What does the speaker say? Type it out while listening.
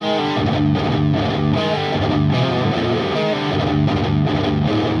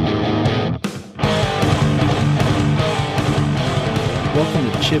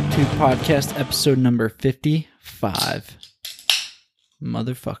ShipTube Podcast, episode number 55.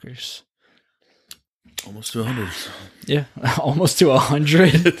 Motherfuckers. Almost to 100. Yeah, almost to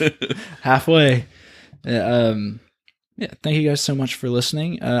 100. Halfway. Yeah, thank you guys so much for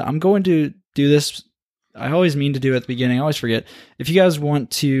listening. I'm going to do this. I always mean to do it at the beginning. I always forget. If you guys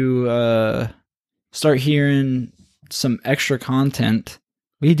want to start hearing some extra content,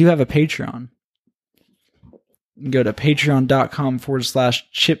 we do have a Patreon. You can go to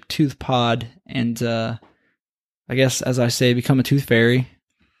patreon.com/chiptoothpod and I guess, as I say, become a tooth fairy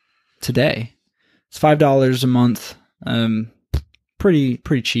today. It's $5 a month. Pretty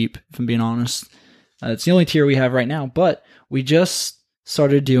cheap, if I'm being honest. It's the only tier we have right now, but we just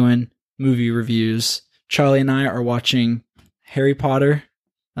started doing movie reviews. Charlie and I are watching Harry Potter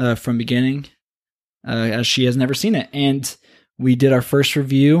from beginning, as she has never seen it. And we did our first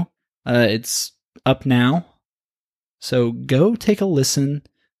review. It's up now. So go take a listen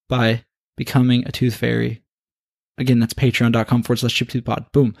by becoming a tooth fairy. Again, that's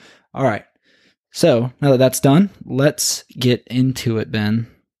patreon.com/chiptoothpod. Boom. All right. So now that that's done, let's get into it, Ben.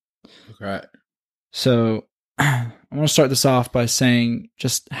 All right. So I want to start this off by saying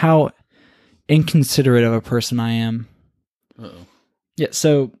just how inconsiderate of a person I am. Uh-oh. Yeah,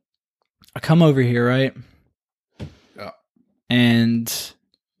 so I come over here, right? Yeah. And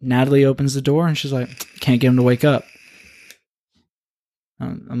Natalie opens the door and she's like, can't get him to wake up.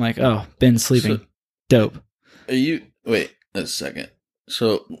 I'm like, oh, Ben's sleeping. So, dope. Wait a second.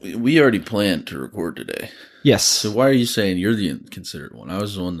 So we already planned to record today. Yes. So why are you saying you're the inconsiderate one? I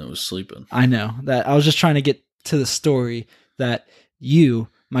was the one that was sleeping. I know. That I was just trying to get to the story that you,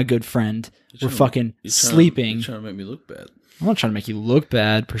 my good friend, were fucking sleeping. You're trying to make me look bad. I'm not trying to make you look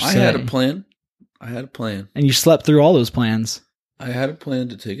bad, per se. I had a plan. And you slept through all those plans. I had a plan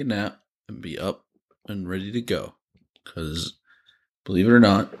to take a nap and be up and ready to go. Because, believe it or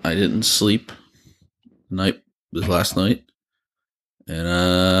not, I didn't sleep this last night. And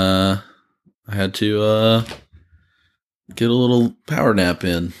I had to get a little power nap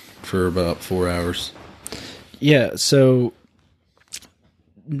in for about 4 hours. Yeah, so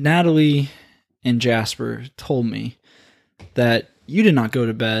Natalie and Jasper told me that you did not go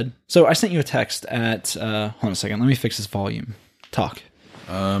to bed. So I sent you a text at, hold on a second, let me fix this volume. Talk.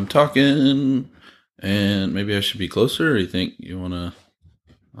 I'm talking, and maybe I should be closer, or you think you want to...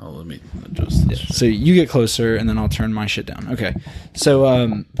 Oh, let me adjust this. Yeah, so you get closer, and then I'll turn my shit down. Okay. So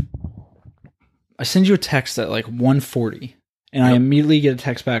I send you a text at like 1:40, and I immediately get a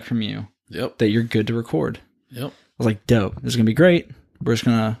text back from you that you're good to record. Yep. I was like, dope. This is going to be great. We're just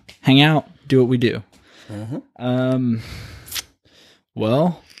going to hang out, do what we do. Uh-huh.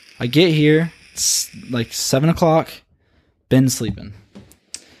 Well, I get here. It's like 7 o'clock. Ben's sleeping.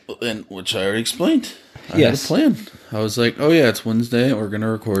 And which I already explained. I Yes. had a plan. I was like, oh yeah, it's Wednesday. We're going to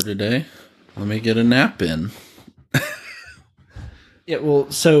record today. Let me get a nap in. Yeah,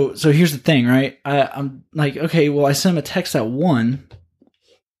 well, so here's the thing, right? I'm like, okay, well, I sent him a text at 1,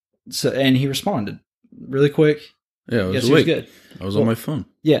 and he responded really quick. Yeah, I was Yes, awake. he was good. I was on my phone.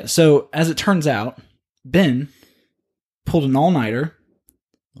 Yeah, so as it turns out, Ben pulled an all-nighter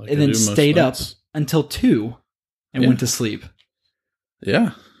Like and I then do most stayed up nights. until 2 and went to sleep.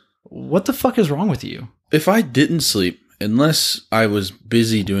 Yeah. What the fuck is wrong with you? If I didn't sleep, unless I was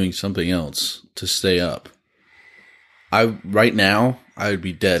busy doing something else to stay up, right now, I would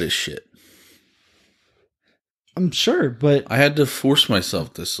be dead as shit. I'm sure, but I had to force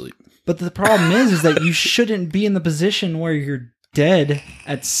myself to sleep. But the problem is that you shouldn't be in the position where you're dead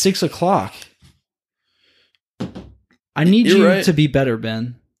at 6 o'clock. I need You're you right. to be better,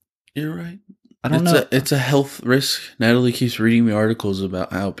 Ben. You're right. I don't know. It's a health risk. Natalie keeps reading me articles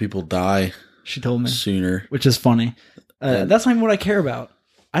about how people die She told me, sooner. which is funny. That's not even what I care about.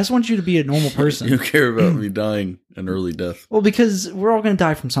 I just want you to be a normal person. You care about me dying an early death. Well, because we're all going to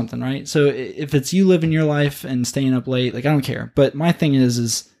die from something, right? So if it's you living your life and staying up late, like, I don't care. But my thing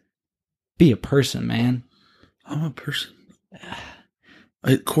is be a person, man. I'm a person.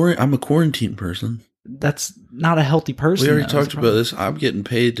 I'm a quarantine person. That's not a healthy person. We already though, is talked the about problem. this. I'm getting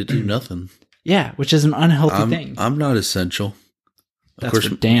paid to do nothing. Yeah, which is an unhealthy thing. I'm not essential. That's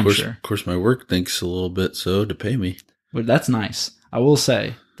for damn sure. Of course, my work thinks a little bit so to pay me. But that's nice. I will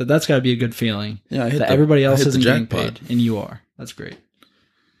say that's got to be a good feeling. Yeah, everybody else isn't getting jackpot. paid, and you are. That's great.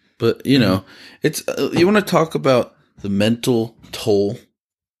 But you know, it's you want to talk about the mental toll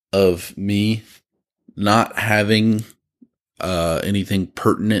of me not having anything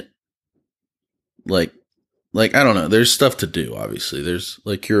pertinent, like I don't know. There's stuff to do. Obviously, there's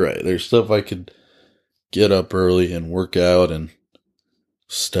you're right. There's stuff I could get up early and work out and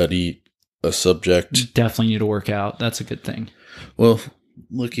study a subject. You definitely need to work out. That's a good thing. Well,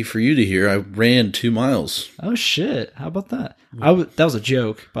 lucky for you to hear, I ran 2 miles. Oh shit! How about that? That was a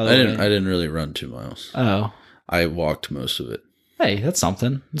joke, by the way. I didn't really run 2 miles. Oh, I walked most of it. hey, that's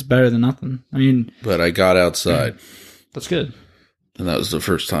something. It's better than nothing. I mean, but I got outside. That's good. And that was the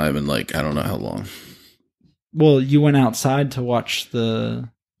first time in like I don't know how long. Well, you went outside to watch the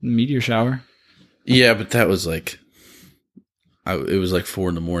meteor shower. Yeah, but that was like, it was like 4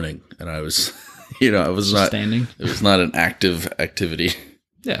 a.m, and I was, I was not standing. It was not an active activity.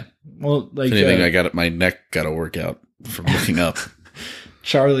 Yeah. Well, like if anything, my neck got a workout from looking up.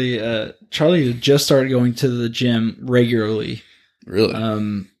 Charlie just started going to the gym regularly.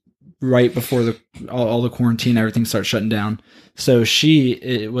 Really? Right before all the quarantine, everything started shutting down. So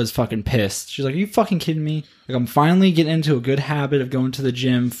she was fucking pissed. She's like, "Are you fucking kidding me? Like, I'm finally getting into a good habit of going to the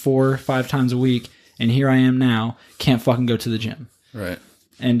gym 4 or 5 times a week, and here I am now, can't fucking go to the gym." Right.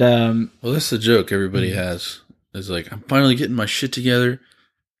 And well, that's the joke everybody has. Is like, I'm finally getting my shit together,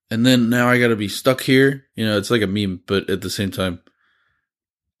 and then now I got to be stuck here. It's like a meme, but at the same time,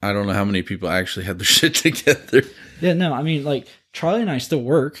 I don't know how many people actually had their shit together. Yeah, no, I mean, like, Charlie and I still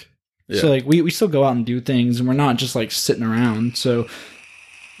work. Yeah. So, like, we still go out and do things, and we're not just, like, sitting around. So,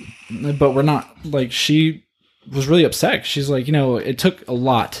 but we're not, like, she was really upset. She's like, it took a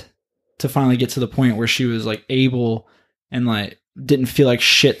lot to finally get to the point where she was, like, able and, like, didn't feel like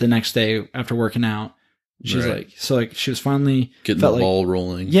shit the next day after working out. She's right. like, so, like, she was finally getting the ball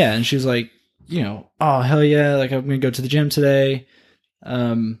rolling. Yeah, and she was like, oh, hell yeah, like, I'm going to go to the gym today.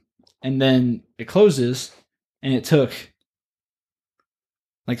 And then it closes, and it took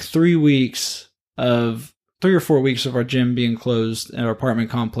like 3 or 4 weeks of our gym being closed in our apartment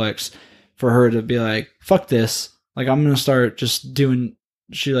complex for her to be like, fuck this. Like, I'm going to start just doing,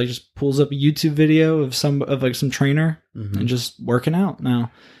 she like just pulls up a YouTube video of some trainer and just working out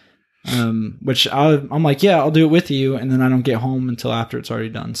now. Which I'm like, yeah, I'll do it with you. And then I don't get home until after it's already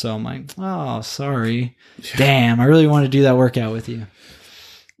done. So I'm like, oh, sorry. Yeah. Damn, I really want to do that workout with you.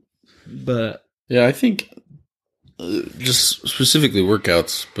 But yeah, I think just specifically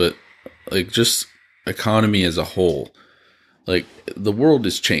workouts, but like just economy as a whole, like the world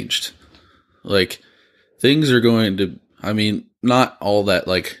has changed. Like things are going to, I mean, not all that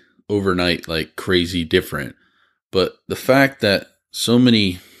like overnight, like crazy different, but the fact that so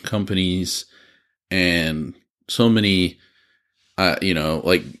many companies and so many,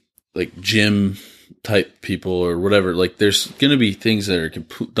 like gym type people or whatever, like there's going to be things that are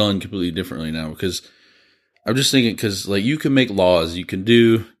done completely differently now because I'm just thinking, because like you can make laws, you can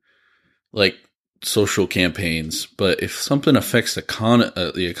do like social campaigns, but if something affects the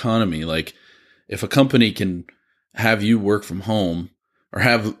economy, like if a company can have you work from home or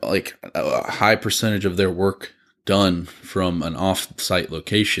have like a high percentage of their work done from an off-site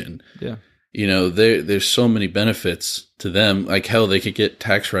location, yeah, there's so many benefits to them. Like hell, they could get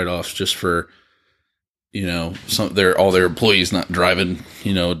tax write-offs just for all their employees not driving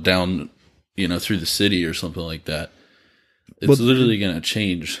down through the city or something like that. It's literally going to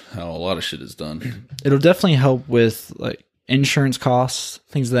change how a lot of shit is done. It'll definitely help with like insurance costs,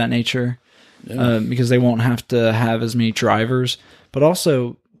 things of that nature, because they won't have to have as many drivers, but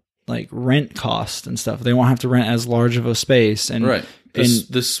also like rent costs and stuff. They won't have to rent as large of a space. And right.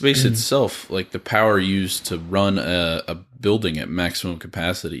 The space itself, like the power used to run a building at maximum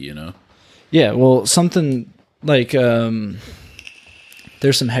capacity, Yeah, well, something like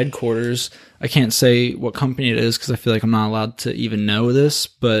there's some headquarters. I can't say what company it is because I feel like I'm not allowed to even know this,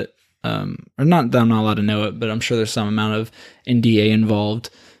 but or not that I'm not allowed to know it, but I'm sure there's some amount of NDA involved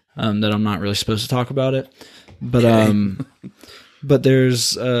that I'm not really supposed to talk about it. But okay. But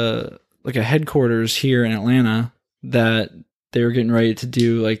there's like a headquarters here in Atlanta that they were getting ready to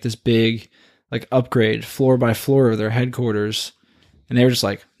do like this big like upgrade floor by floor of their headquarters, and they were just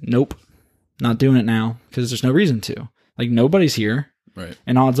like, nope. Not doing it now because there's no reason to. Like nobody's here, right?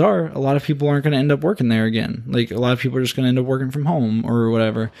 And odds are a lot of people aren't going to end up working there again. Like a lot of people are just going to end up working from home or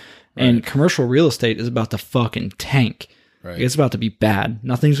whatever. Right. And commercial real estate is about to fucking tank. Right. Like, it's about to be bad.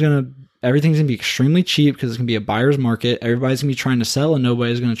 Everything's going to be extremely cheap because it's going to be a buyer's market. Everybody's going to be trying to sell and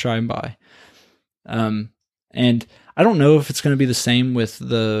nobody's going to try and buy. And I don't know if it's going to be the same with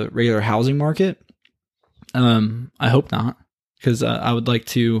the regular housing market. I hope not, because I would like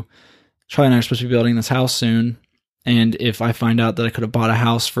to. Charlie and I are supposed to be building this house soon, and if I find out that I could have bought a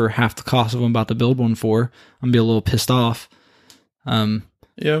house for half the cost of what I'm about to build one for, I'm going to be a little pissed off. Yeah,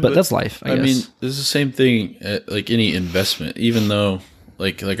 but that's life, I guess. mean, it's the same thing like any investment, even though,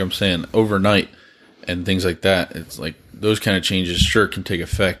 like I'm saying, overnight and things like that, it's like those kind of changes sure can take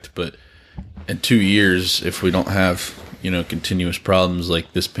effect, but in 2 years, if we don't have, continuous problems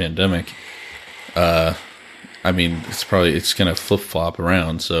like this pandemic, I mean, it's going to flip flop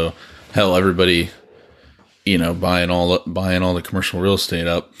around. So hell, everybody, buying all the commercial real estate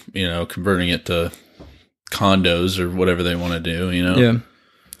up, converting it to condos or whatever they want to do, Yeah.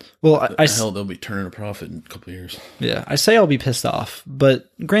 Well, hell, they'll be turning a profit in a couple of years. Yeah, I say I'll be pissed off, but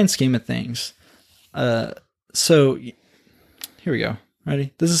grand scheme of things. So here we go.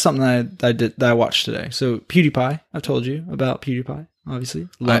 Ready? This is something that I watched today. So PewDiePie, I've told you about PewDiePie. Obviously,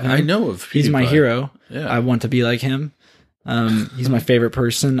 love him. I know of PewDiePie. He's my hero. Yeah, I want to be like him. He's my favorite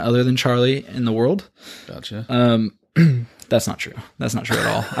person other than Charlie in the world. Gotcha. That's not true. That's not true at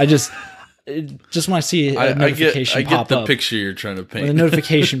all. I just when I see a notification pop up, I get the picture you're trying to paint. When the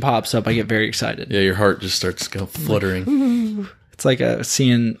notification pops up, I get very excited. Yeah, your heart just starts fluttering. It's like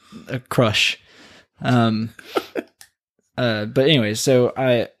seeing a crush. But anyway, so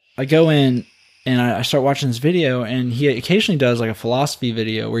I go in and I start watching this video, and he occasionally does like a philosophy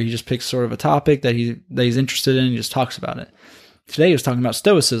video where he just picks sort of a topic that he's interested in and just talks about it. Today he was talking about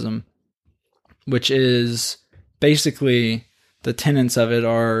Stoicism, which is basically the tenets of it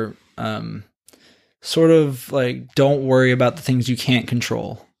are sort of like don't worry about the things you can't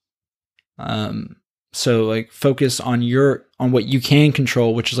control. So like focus on what you can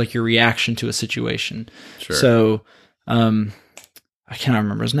control, which is like your reaction to a situation. Sure. So I cannot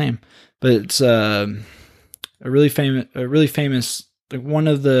remember his name, but it's a really famous like one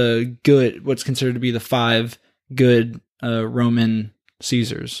of the what's considered to be the 5 good Roman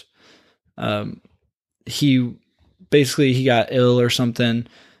Caesars. He got ill or something,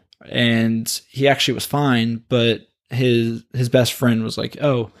 and he actually was fine, but his best friend was like,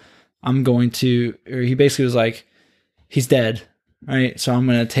 "Oh, he basically was like, he's dead, right? So I'm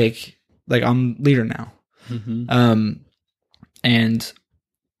going to I'm leader now." Mm-hmm. And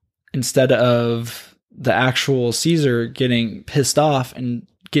instead of the actual Caesar getting pissed off and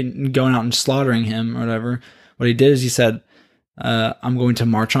going out and slaughtering him or whatever, what he did is he said, I'm going to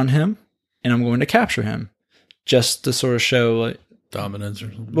march on him and I'm going to capture him, just to sort of show like dominance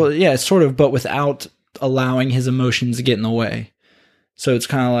or something. Well, yeah, sort of, but without allowing his emotions to get in the way. So it's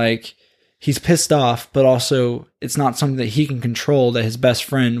kind of like he's pissed off, but also it's not something that he can control, that his best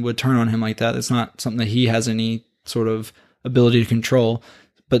friend would turn on him like that. It's not something that he has any sort of ability to control.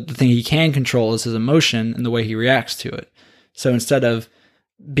 But the thing he can control is his emotion and the way he reacts to it. So instead of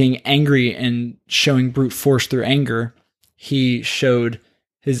being angry and showing brute force through anger, he showed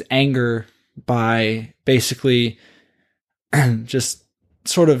his anger by basically just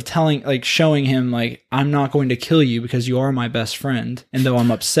sort of showing him like, I'm not going to kill you because you are my best friend. And though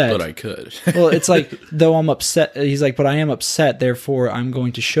I'm upset, but I could. Well, it's like, though I'm upset, he's like, but I am upset. Therefore I'm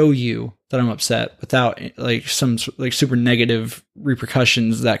going to show you that I'm upset without like some like super negative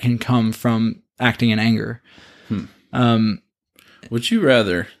repercussions that can come from acting in anger. Would you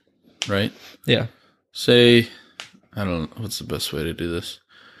rather, right? Yeah. Say, I don't know, what's the best way to do this?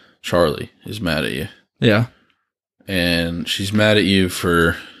 Charlie is mad at you. Yeah. And she's mad at you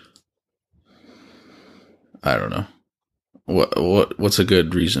for, I don't know. What's a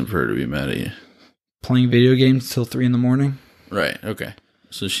good reason for her to be mad at you? Playing video games till 3 a.m. Right. Okay.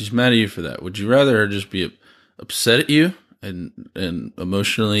 So she's mad at you for that. Would you rather her just be upset at you and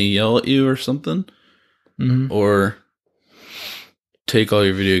emotionally yell at you or something? Mm-hmm. Or take all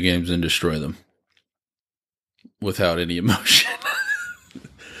your video games and destroy them without any emotion?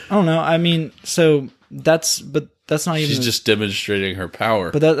 I don't know. I mean, so that's not even. She's just demonstrating her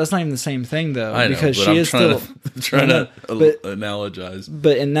power. But that's not even the same thing, though. I know, because but she is trying still to analogize.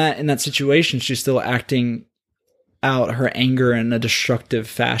 But in that situation, she's still acting out her anger in a destructive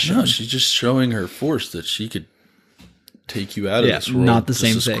fashion. No, she's just showing her force that she could take you out of this world. Not the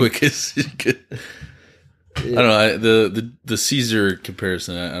same thing. As quick as she could. I don't know. The Caesar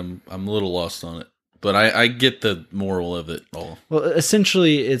comparison, I'm a little lost on it, but I get the moral of it all. Well,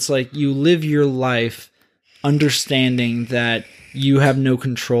 essentially, it's like you live your life understanding that you have no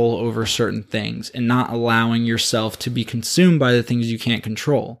control over certain things and not allowing yourself to be consumed by the things you can't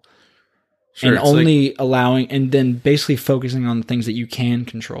control. Sure, and only allowing, and then basically focusing on the things that you can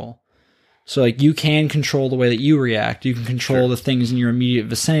control. So like you can control the way that you react. You can control the things in your immediate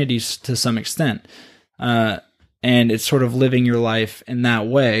vicinity to some extent. And it's sort of living your life in that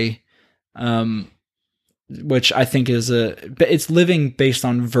way, which I think it's living based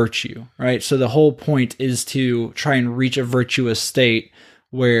on virtue, right? So the whole point is to try and reach a virtuous state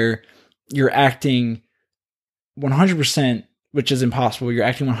where you're acting 100%, which is impossible. You're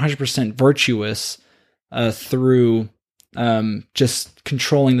acting 100% virtuous through just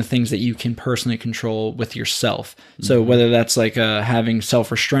controlling the things that you can personally control with yourself. Mm-hmm. So whether that's like having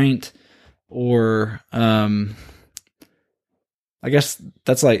self-restraint or I guess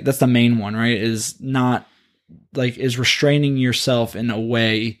that's the main one, right? Is not like is restraining yourself in a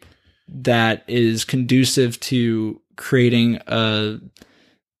way that is conducive to creating a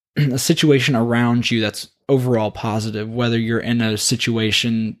situation around you that's overall positive, whether you're in a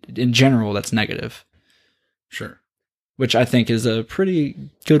situation in general that's negative. Sure. Which I think is a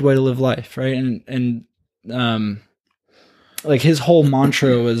pretty good way to live life, right? And like his whole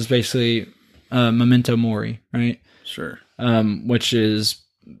mantra was basically memento mori, right? Sure. Which is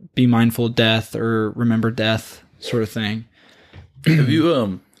be mindful of death or remember death sort of thing. Have you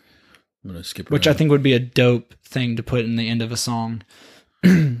I'm gonna skip which around. I think would be a dope thing to put in the end of a song.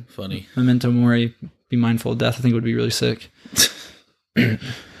 Funny. Memento mori, be mindful of death. I think it would be really sick.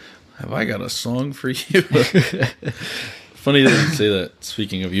 Have I got a song for you? Funny that you say that.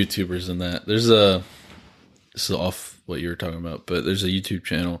 Speaking of YouTubers and that, there's this is off what you were talking about, but there's a YouTube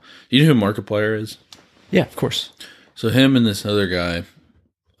channel. Do you know who Markiplier is? Yeah, of course. So him and this other guy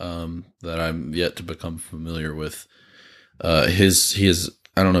that I'm yet to become familiar with, he is,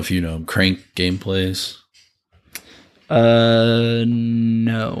 I don't know if you know him, Crank Gameplays.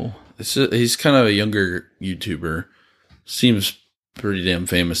 No. He's kind of a younger YouTuber. Seems pretty damn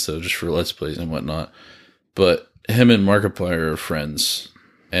famous though, just for Let's Plays and whatnot. But him and Markiplier are friends,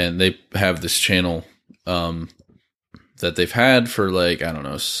 and they have this channel that they've had for like, I don't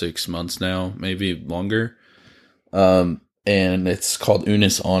know, 6 months now, maybe longer. And it's called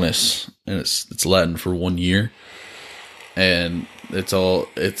Unus Annus, and it's Latin for 1 year. And it's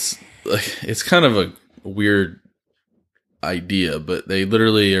kind of a weird idea, but they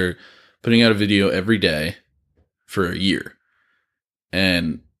literally are putting out a video every day for a year.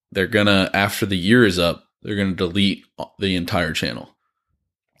 And they're gonna, after the year is up, they're gonna delete the entire channel.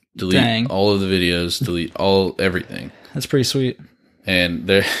 Delete all of the videos, delete everything. That's pretty sweet. And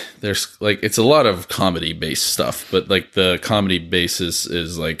there's like, it's a lot of comedy based stuff, but like the comedy basis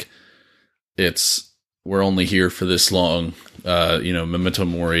is like, we're only here for this long, memento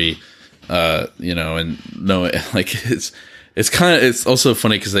mori, and no, like it's also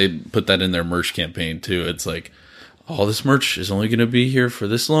funny because they put that in their merch campaign too. It's like, all this merch is only going to be here for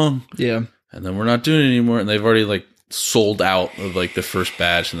this long. Yeah. And then we're not doing it anymore. And they've already like sold out of like the first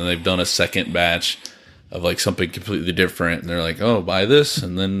batch, and then they've done a second batch of like something completely different. And they're like, oh, buy this,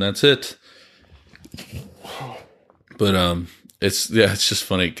 and then that's it. But it's just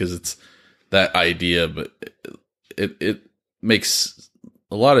funny because it's that idea, but it makes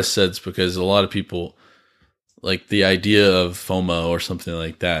a lot of sense because a lot of people, like the idea of FOMO or something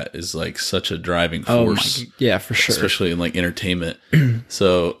like that is like such a driving force. Yeah, for sure. Especially in like entertainment.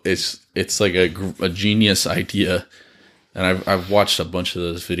 So it's like a genius idea. And I've watched a bunch of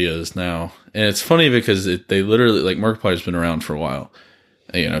those videos now. And it's funny because they literally, like, Markiplier's been around for a while.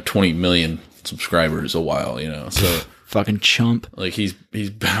 20 million subscribers a while, so. Fucking chump. Like he's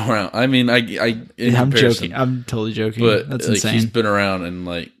been around. I mean, I'm joking. I'm totally joking. But that's like, insane. he's been around, and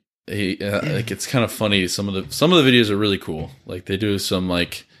like it's kind of funny. Some of the videos are really cool. Like they do some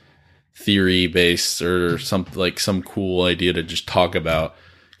like theory based or some cool idea to just talk about.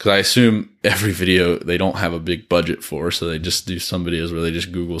 Because I assume every video they don't have a big budget for, so they just do some videos where they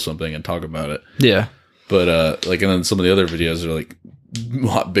just Google something and talk about it. Yeah. But and then some of the other videos are like a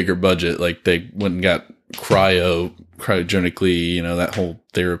lot bigger budget. Like they went and got cryogenically, that whole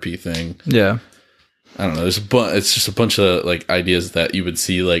therapy thing. Yeah. I don't know. It's just a bunch of like ideas that you would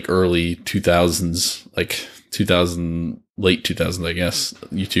see like early 2000s, like 2000, late 2000s, I guess.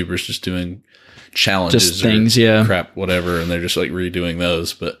 YouTubers just doing challenges, just things, yeah, crap, whatever, and they're just like redoing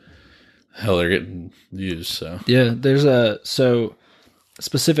those. But hell, they're getting views. So yeah, there's a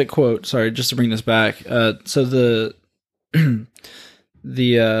specific quote. Sorry, just to bring this back. So the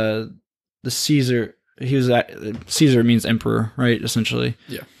Caesar. Caesar means emperor, right? Essentially.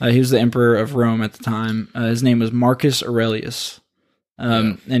 Yeah. He was the emperor of Rome at the time. His name was Marcus Aurelius.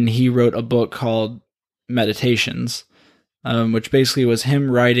 And he wrote a book called Meditations, which basically was him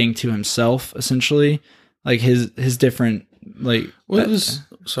writing to himself, essentially. Like his different, like... What was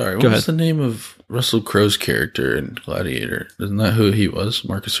the name of Russell Crowe's character in Gladiator? Isn't that who he was?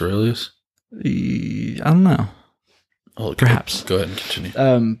 Marcus Aurelius? I don't know. Perhaps. Go ahead and continue.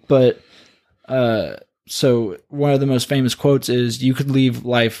 So one of the most famous quotes is, "You could leave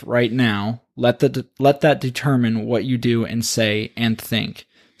life right now. Let that determine what you do and say and think."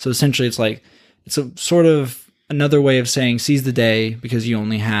 So essentially it's like, it's a sort of another way of saying seize the day, because you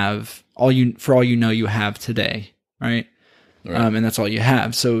only have for all you know, you have today. Right. And that's all you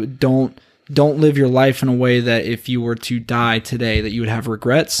have. So don't live your life in a way that if you were to die today, that you would have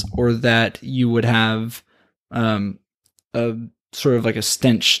regrets, or that you would have, a sort of like a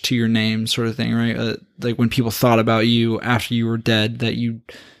stench to your name sort of thing, right? Like when people thought about you after you were dead, that you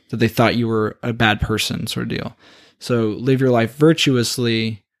that they thought you were a bad person, sort of deal. So live your life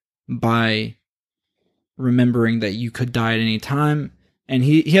virtuously by remembering that you could die at any time. And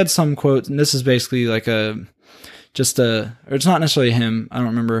he had some quotes, and this is basically like or it's not necessarily him. I don't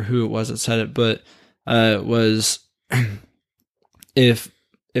remember who it was that said it, but it was if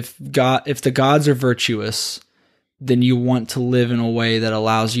the gods are virtuous, then you want to live in a way that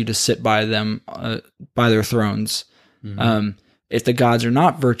allows you to sit by them, by their thrones. Mm-hmm. If the gods are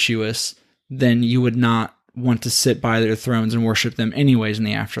not virtuous, then you would not want to sit by their thrones and worship them anyways in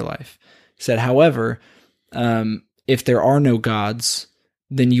the afterlife. He said, however, if there are no gods,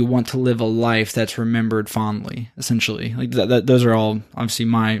 then you want to live a life that's remembered fondly, essentially. Like those are all obviously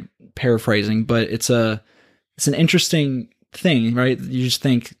my paraphrasing, but it's an interesting thing, right? You just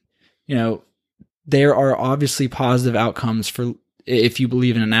think, there are obviously positive outcomes for if you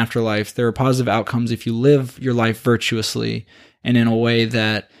believe in an afterlife. There are positive outcomes if you live your life virtuously and in a way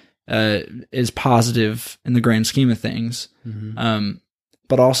that is positive in the grand scheme of things. Mm-hmm.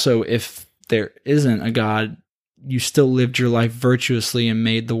 But also, if there isn't a God, you still lived your life virtuously and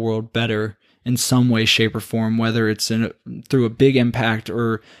made the world better in some way, shape, or form, whether it's through a big impact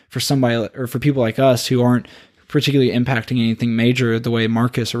or for somebody or for people like us who aren't particularly impacting anything major the way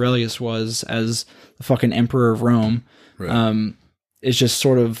Marcus Aurelius was as the fucking emperor of Rome. Right. It's just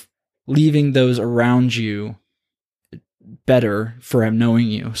sort of leaving those around you better for him knowing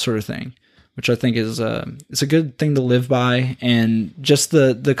you, sort of thing, which I think is it's a good thing to live by. And just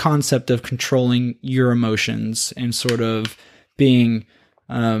the concept of controlling your emotions and sort of being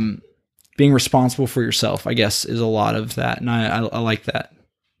responsible for yourself, I guess, is a lot of that. And I like that.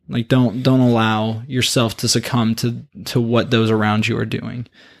 Like, don't allow yourself to succumb to what those around you are doing.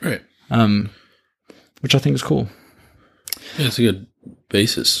 Right. Which I think is cool. Yeah, it's a good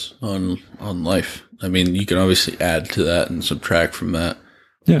basis on life. I mean, you can obviously add to that and subtract from that.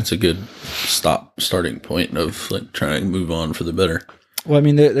 Yeah. It's a good starting point of like trying to move on for the better. Well, I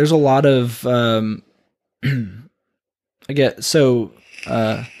mean, there's a lot of, I get, so,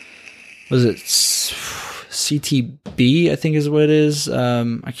 was it CTB, I think is what it is.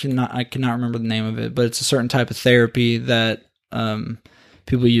 I cannot remember the name of it, but it's a certain type of therapy that,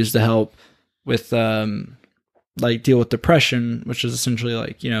 people use to help with, like deal with depression, which is essentially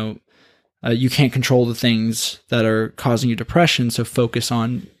like, you can't control the things that are causing you depression. So focus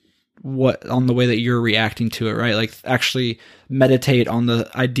on the way that you're reacting to it, right? Like actually meditate on the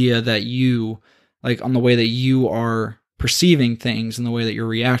idea that on the way that you are perceiving things and the way that you're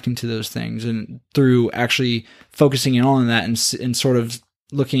reacting to those things. And through actually focusing in on that and sort of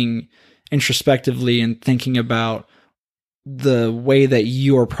looking introspectively and thinking about the way that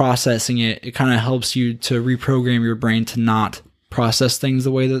you are processing it, it kind of helps you to reprogram your brain to not process things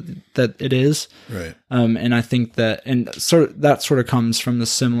the way that it is. Right. And I think that, and that sort of comes from the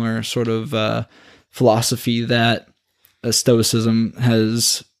similar sort of philosophy that Stoicism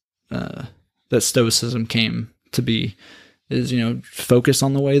has, that Stoicism came to be, is, focus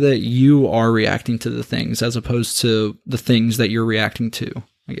on the way that you are reacting to the things as opposed to the things that you're reacting to,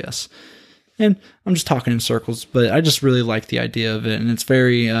 I guess. And I'm just talking in circles, but I just really like the idea of it. And it's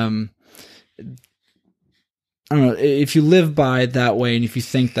very, I don't know, if you live by it that way and if you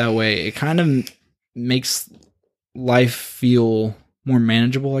think that way, it kind of makes life feel more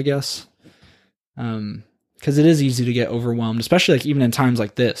manageable, I guess. Because it is easy to get overwhelmed, especially like even in times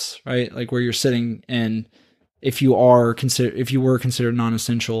like this, right? Like where you're sitting, and if you were considered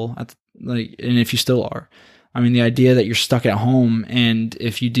non-essential, and if you still are, I mean, the idea that you're stuck at home, and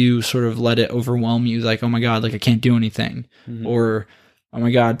if you do sort of let it overwhelm you, like, oh my God, like I can't do anything, mm-hmm. or oh my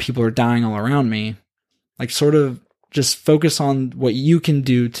God, people are dying all around me. Like sort of just focus on what you can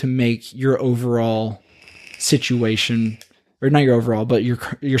do to make your overall situation, or not your overall, but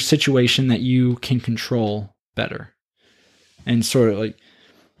your situation that you can control better. And sort of like,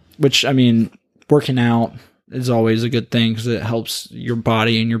 which, I mean, working out is always a good thing because it helps your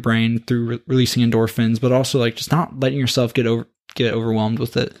body and your brain through releasing endorphins, but also like just not letting yourself get overwhelmed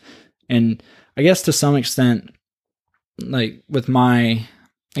with it. And I guess to some extent, like with my,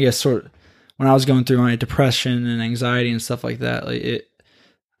 I guess sort of when I was going through my depression and anxiety and stuff like that, like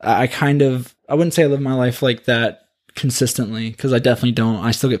I wouldn't say I live my life like that consistently, because I definitely don't.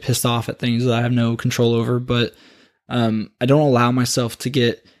 I still get pissed off at things that I have no control over, but I don't allow myself to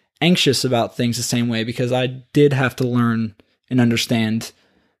get anxious about things the same way, because I did have to learn and understand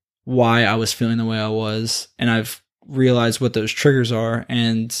why I was feeling the way I was, and I've realized what those triggers are,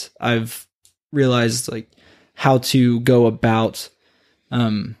 and I've realized like how to go about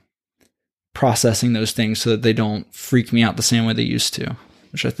processing those things so that they don't freak me out the same way they used to,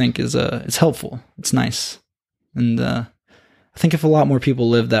 which I think is it's helpful. It's nice. And I think if a lot more people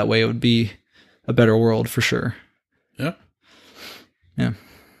lived that way, it would be a better world for sure. Yeah. Yeah.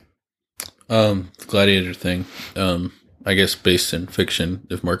 The gladiator thing, I guess based in fiction,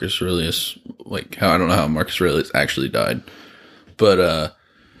 if Marcus Aurelius, I don't know how Marcus Aurelius actually died, but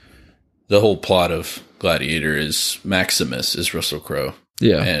the whole plot of Gladiator is Maximus is Russell Crowe.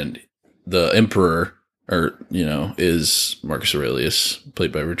 Yeah. And the emperor, is Marcus Aurelius,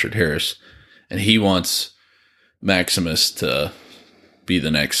 played by Richard Harris. And he wants Maximus to be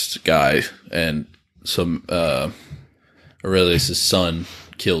the next guy. And so Aurelius' son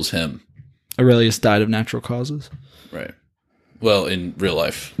kills him. Aurelius died of natural causes. Right. Well, in real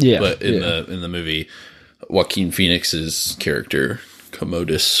life. Yeah. But in the movie, Joaquin Phoenix's character,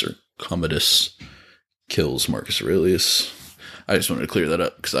 Commodus, kills Marcus Aurelius. I just wanted to clear that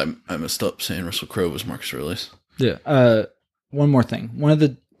up because I messed up saying Russell Crowe was Marcus Aurelius. Yeah. One more thing. One of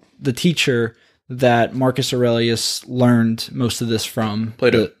the teacher that Marcus Aurelius learned most of this from.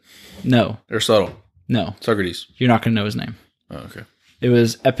 Plato. No. Aristotle. No. Socrates. You're not going to know his name. Oh, okay. It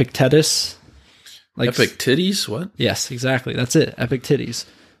was Epictetus. Epictetus? What? Yes, exactly. That's it. Epictetus.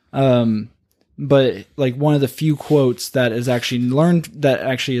 But one of the few quotes that is actually learned, that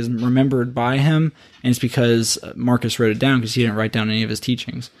actually is remembered by him, and it's because Marcus wrote it down because he didn't write down any of his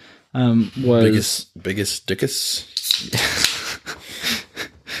teachings, was... Biggest Dickus?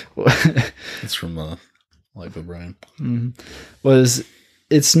 It's from Life of Brian. Mm-hmm. Was,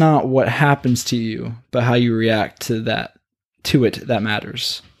 it's not what happens to you, but how you react to it that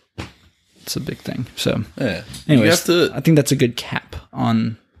matters. It's a big thing. So, yeah. Anyways, I think that's a good cap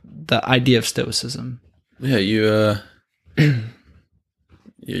on the idea of Stoicism. Yeah, you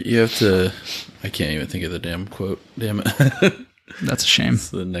have to. I can't even think of the damn quote. Damn it. That's a shame. It's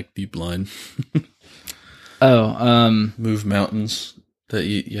the neck deep line. Move mountains that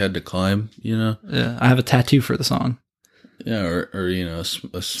you had to climb. Yeah, I have a tattoo for the song. Yeah, or a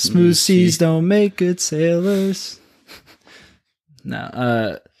smooth seas don't make good sailors.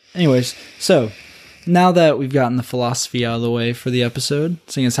 No. Anyways, so now that we've gotten the philosophy out of the way for the episode,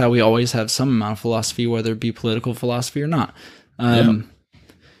 seeing as how we always have some amount of philosophy, whether it be political philosophy or not,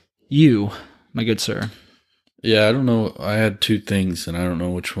 you, my good sir. Yeah, I don't know. I had two things, and I don't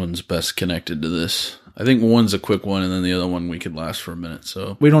know which one's best connected to this. I think one's a quick one, and then the other one we could last for a minute.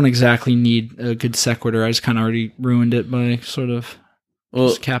 So we don't exactly need a good sequitur. I just kind of already ruined it by sort of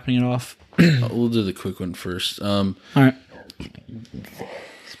just capping it off. We'll do the quick one first. All right.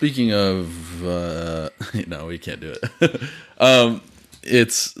 Speaking of, no, we can't do it.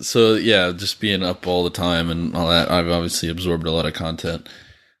 It's so, yeah, just being up all the time and all that. I've obviously absorbed a lot of content.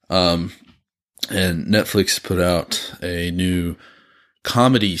 And Netflix put out a new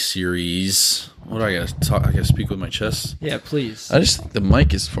comedy series. What do I gotta talk? I gotta speak with my chest. Yeah, please. I just think the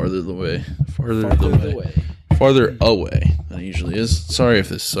mic is farther away than it usually is. Sorry if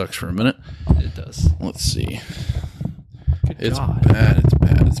this sucks for a minute. It does. Let's see. It's bad.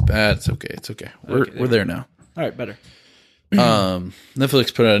 It's okay. We're there now. All right, better.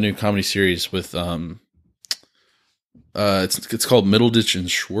 Netflix put out a new comedy series with it's called Middleditch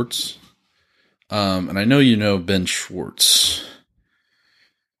and Schwartz. And I know you know Ben Schwartz.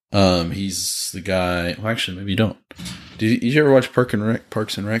 He's the guy. Well, actually, maybe you don't. Did you ever watch Parks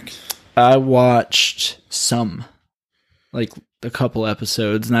and Rec? I watched some, like a couple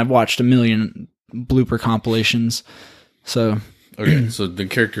episodes, and I've watched a million blooper compilations. So okay, so the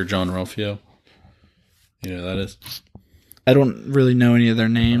character John Ralphio, you know who that is? I don't really know any of their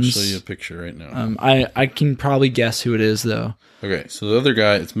names. I'll show you a picture right now. I can probably guess who it is though. Okay, so the other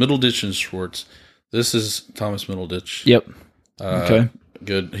guy, it's Middleditch and Schwartz. This is Thomas Middleditch. Yep. Okay.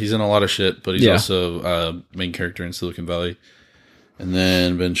 Good. He's in a lot of shit, but he's also main character in Silicon Valley. And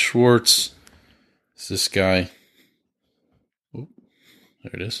then Ben Schwartz is this guy. Oh,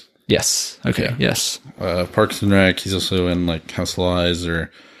 there it is. Yes. Okay. Yeah. Yes. Parks and Rec. He's also in like House of Lies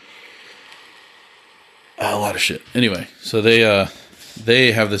or a lot of shit. Anyway, so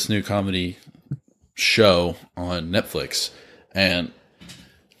they have this new comedy show on Netflix, and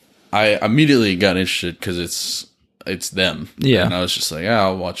I immediately got interested because it's them. Yeah, and I was just like, yeah,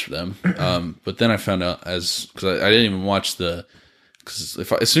 I'll watch them. But then I found out because I didn't even watch because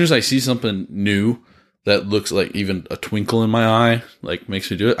as soon as I see something new that looks like even a twinkle in my eye, like makes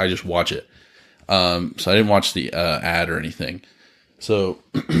me do it, I just watch it. So I didn't watch the ad or anything. So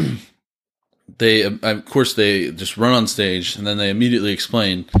they, of course, they just run on stage and then they immediately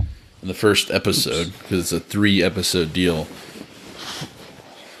explain in the first episode, because it's a 3-episode deal.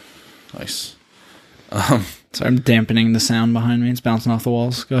 Nice. Sorry, I'm dampening the sound behind me. It's bouncing off the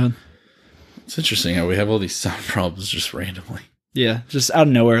walls. Go ahead. It's interesting how we have all these sound problems just randomly. Yeah, just out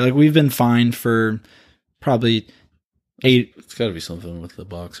of nowhere. Like, we've been fine for probably 8. It's got to be something with the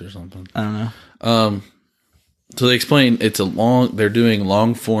box or something. I don't know. So they explain they're doing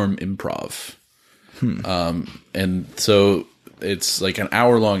long form improv. And so it's like an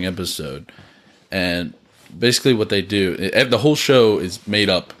hour-long episode. And basically what they do, the whole show is made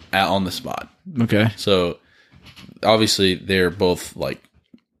up on the spot. Okay. So obviously they're both like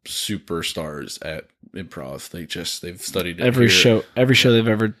superstars at improv. They've studied it Every here. show they've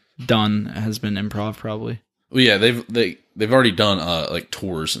ever done has been improv, probably. Well, yeah, they've already done like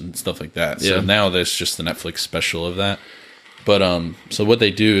tours and stuff like that. So Yeah. now there's just the Netflix special of that. But so what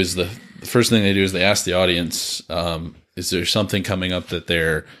they do is the first thing they do is they ask the audience, is there something coming up that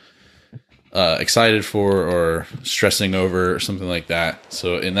they're excited for or stressing over or something like that.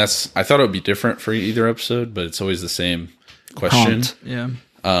 So, and I thought it would be different for either episode, but it's always the same question. Yeah.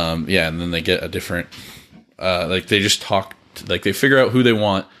 Yeah, and then they get a different, like they just talk, like they figure out who they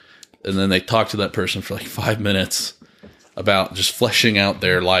want, and then they talk to that person for like 5 minutes about just fleshing out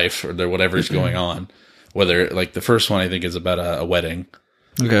their life or their whatever's going on. Whether, like the first one I think is about a wedding,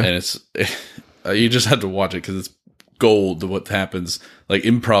 Okay. and it's you just have to watch it because it's gold. What happens, like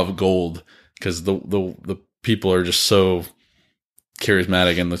improv gold, because the people are just so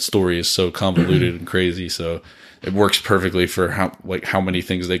charismatic and the story is so convoluted and crazy. So it works perfectly for how many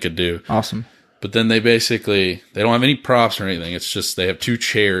things they could do. Awesome. But then they don't have any props or anything. It's just they have 2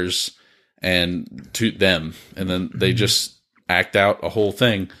 chairs and them, and then they just act out a whole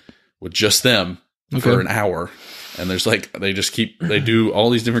thing with just them for an hour. And there's like they do all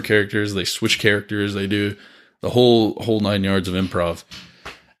these different characters. They switch characters. They do the whole 9 yards of improv,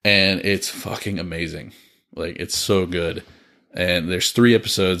 and it's fucking amazing. Like it's so good. And there's 3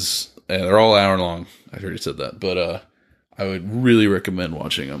 episodes, and they're all hour long. I already said that, but I would really recommend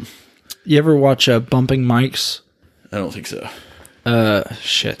watching them. You ever watch Bumping Mics? I don't think so.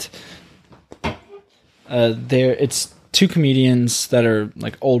 Shit. It's 2 comedians that are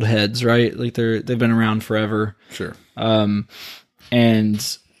like old heads, right? Like they've been around forever. Sure. And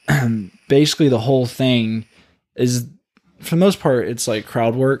basically the whole thing is, for the most part, it's like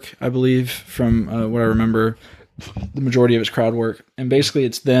crowd work, I believe, from what I remember. The majority of it's crowd work. And basically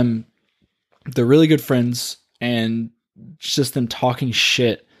it's them, they're really good friends, and just them talking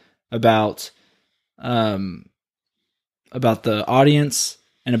shit about the audience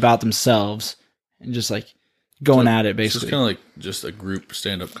and about themselves, and just like going at it, basically. It's kind of like just a group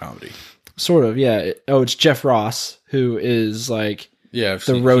stand-up comedy. Sort of, yeah. It's Jeff Ross, who is like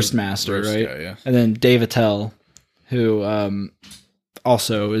the roast master, right? Guy, yeah. And then Dave Attell, who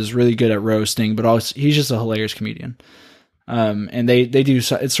also is really good at roasting, but also he's just a hilarious comedian. And they do,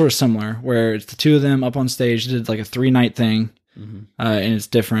 it's sort of similar, where it's the 2 of them up on stage. They did like a 3-night thing, and it's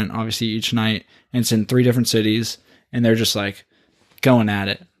different, obviously, each night. And it's in 3 different cities, and they're just like going at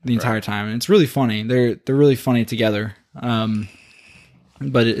it the entire time. And it's really funny. They're really funny together.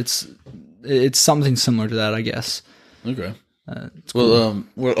 But it's something similar to that, I guess. Okay. Cool.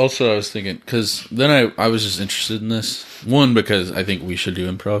 Well, also I was thinking, because then I was just interested in this. One, because I think we should do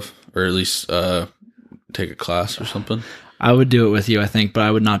improv, or at least take a class or something. I would do it with you, I think, but I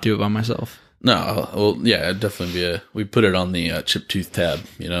would not do it by myself. No, well, yeah, it'd definitely we put it on the chip tooth tab,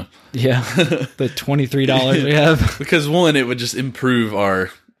 you know? Yeah, the $23 we have. Because one, it would just improve our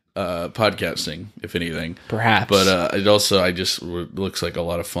podcasting, if anything. Perhaps. But it also, looks like a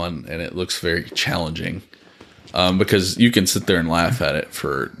lot of fun, and it looks very challenging. Because you can sit there and laugh at it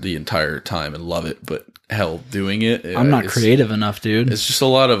for the entire time and love it, but hell, doing it... I'm not creative enough, dude. It's just a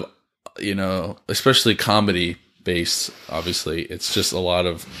lot of, especially comedy-based, obviously, it's just a lot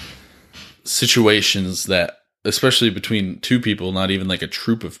of situations that, especially between 2 people, not even like a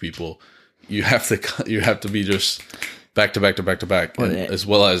troupe of people, you have to be just back to back to back to back, as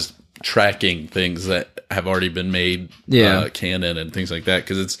well as tracking things that have already been made, canon and things like that,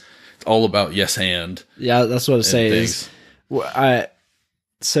 because it's all about yes and. Yeah, that's what I say is,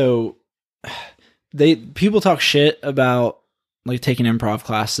 people talk shit about like taking improv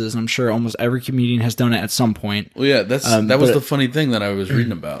classes, and I'm sure almost every comedian has done it at some point. Well, yeah, that was the funny thing that I was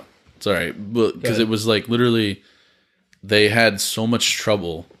reading about. Sorry, because it was like literally they had so much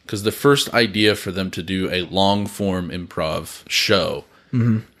trouble, because the first idea for them to do a long form improv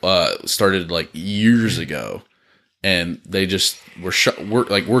started like years ago, and they just were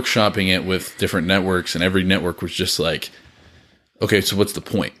workshopping it with different networks, and every network was just like, okay, so what's the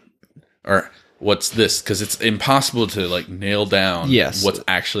point, or what's this? Because it's impossible to like nail down what's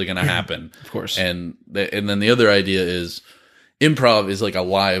actually going to happen. Of course. And then the other idea is improv is like a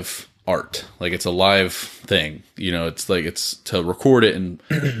live art, like it's a live thing, it's like, it's to record it and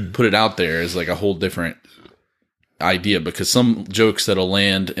put it out there is like a whole different idea, because some jokes that'll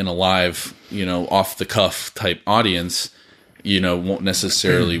land in a live, off the cuff type audience won't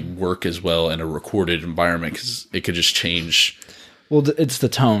necessarily work as well in a recorded environment because it could just change. Well, it's the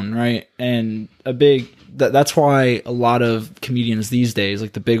tone, right? And that's why a lot of comedians these days,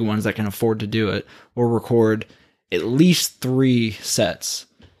 like the big ones that can afford to do it, will record at least 3 sets,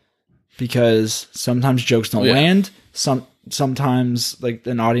 because sometimes jokes don't land. Sometimes like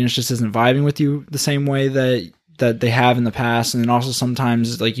an audience just isn't vibing with you the same way that they have in the past, and then also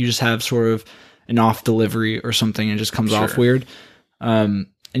sometimes like you just have sort of an off delivery or something and it just comes off weird. And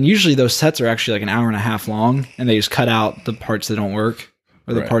usually those sets are actually like an hour and a half long, and they just cut out the parts that don't work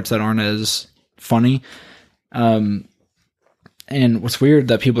or the parts that aren't as funny. And what's weird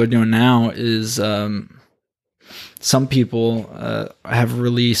that people are doing now is some people have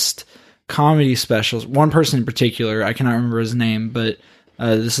released comedy specials. One person in particular, I cannot remember his name, but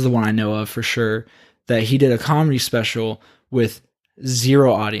this is the one I know of for sure, that he did a comedy special with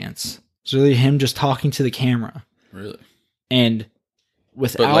 0 audience. It's really him just talking to the camera. Really? And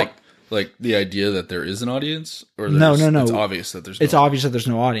without... But like the idea that there is an audience? Or no. It's obvious that there's no It's obvious that there's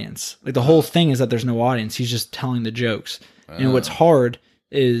no audience. Like the whole thing is that there's no audience. He's just telling the jokes. And what's hard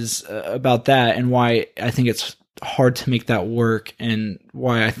is about that, and why I think it's hard to make that work, and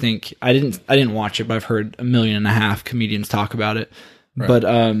why I think I didn't watch it, but I've heard 1.5 million comedians talk about it. Right. But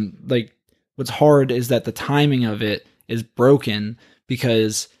like what's hard is that the timing of it is broken,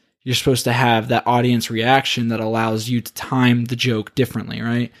 because you're supposed to have that audience reaction that allows you to time the joke differently,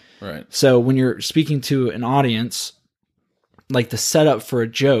 right? Right. So when you're speaking to an audience, like the setup for a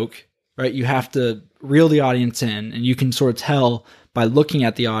joke, right, you have to reel the audience in, and you can sort of tell by looking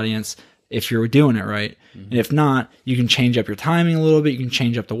at the audience if you're doing it right. Mm-hmm. And if not, you can change up your timing a little bit. You can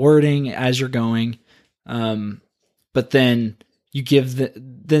change up the wording as you're going. But then you give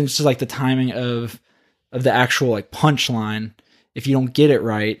then it's just like the timing of the actual like punchline. If you don't get it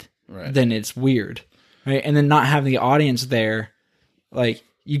right, then it's weird, right? And then not having the audience there, like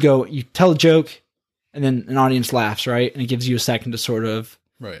you tell a joke, and then an audience laughs, right? And it gives you a second to sort of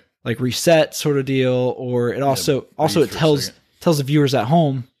like reset, sort of deal. Or it also it tells the viewers at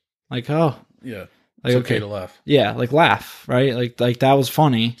home, like, oh yeah, like it's okay to laugh, like laugh, right? Like that was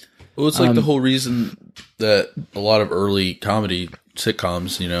funny. Well, it's like the whole reason that a lot of early comedy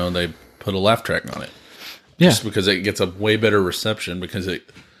sitcoms, they put a laugh track on it. Yeah. Just because it gets a way better reception, because it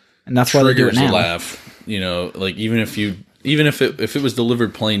and that's why they do it now. A laugh. Like even if it was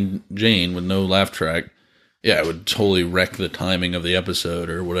delivered plain Jane with no laugh track, it would totally wreck the timing of the episode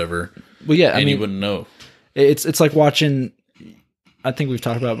or whatever. Well, yeah, and you wouldn't know. It's like watching. I think we've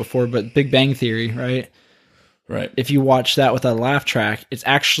talked about it before, but Big Bang Theory, right? Right. If you watch that without a laugh track, it's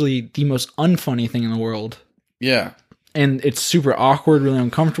actually the most unfunny thing in the world. Yeah. And it's super awkward, really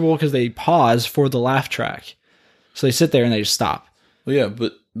uncomfortable, because they pause for the laugh track. So they sit there and they just stop. Well, yeah,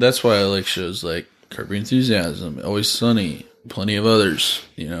 but that's why I like shows like Curb Your Enthusiasm, Always Sunny, plenty of others,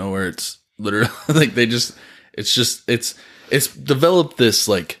 where it's literally like it's developed this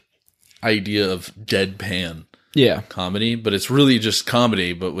like idea of deadpan comedy, but it's really just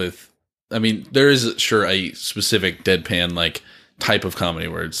comedy, but there is sure a specific deadpan like type of comedy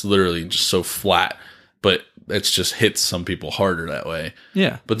where it's literally just so flat, but it's just hits some people harder that way.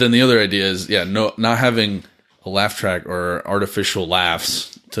 Yeah. But then the other idea is, not having a laugh track or artificial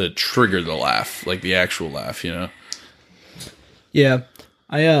laughs to trigger the laugh, like the actual laugh, Yeah.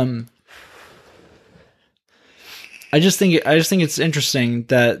 I just think it's interesting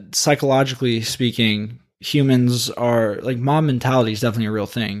that psychologically speaking, humans are like, mob mentality is definitely a real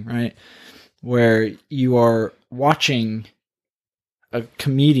thing, right? Where you are watching a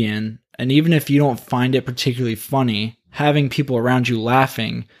comedian, and even if you don't find it particularly funny, having people around you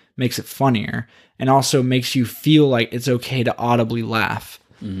laughing makes it funnier, and also makes you feel like it's okay to audibly laugh.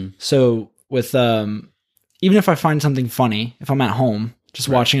 Mm-hmm. So with even if I find something funny, if I'm at home just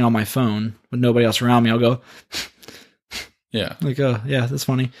watching it on my phone with nobody else around me, I'll go yeah, like, oh yeah, that's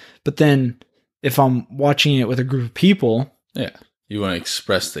funny. But then if I'm watching it with a group of people, you want to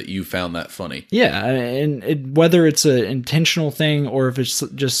express that you found that funny. Yeah, and whether it's an intentional thing or if it's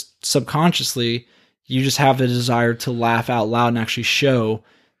just subconsciously, you just have the desire to laugh out loud and actually show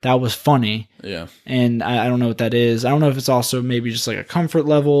that was funny. Yeah. And I don't know what that is. I don't know if it's also maybe just like a comfort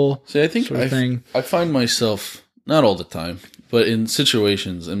level. See, I think sort of thing. I find myself, not all the time, but in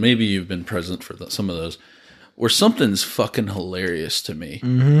situations, and maybe you've been present for some of those, where something's fucking hilarious to me.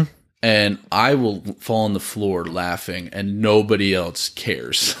 Mm-hmm. And I will fall on the floor laughing, and nobody else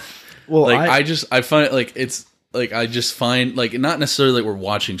cares. Well, like I find it like it's like I just find like not necessarily like we're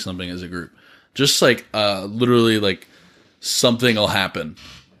watching something as a group, just like literally like something will happen,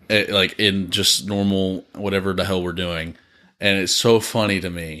 like in just normal whatever the hell we're doing, and it's so funny to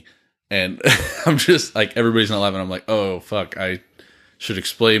me and I'm just like, everybody's not laughing. I'm like, oh fuck, I should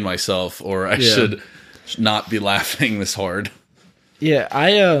explain myself, or I should not be laughing this hard. Yeah,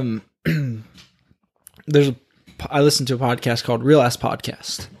 I listen to a podcast called Real Ass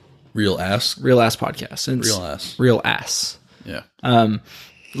Podcast. Real Ass Podcast. And Real Ass. Yeah.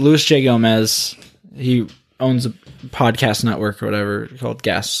 Louis J. Gomez, he owns a podcast network or whatever called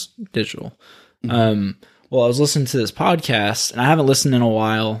Gas Digital. Well, I was listening to this podcast, and I haven't listened in a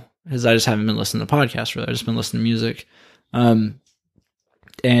while because I just haven't been listening to podcasts really. I've just been listening to music.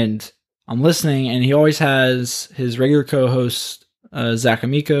 And I'm listening, and he always has his regular co-host, Zach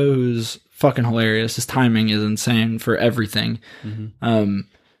Amico, who's fucking hilarious. His timing is insane for everything. And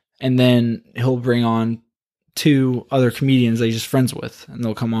then he'll bring on 2 other comedians that he's just friends with, and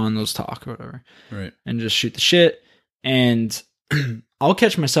they'll come on, they'll just talk or whatever. Right. And just shoot the shit. And I'll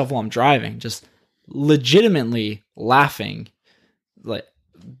catch myself while I'm driving, just legitimately laughing, like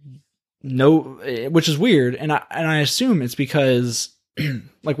which is weird. And I assume it's because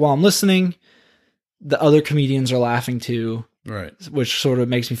like while I'm listening, the other comedians are laughing too. Right. Which sort of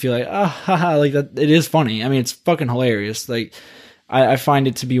makes me feel like, haha, like that. It is funny. I mean, it's fucking hilarious. Like, I find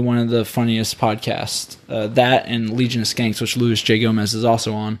it to be one of the funniest podcasts. That and Legion of Skanks, which Louis J. Gomez is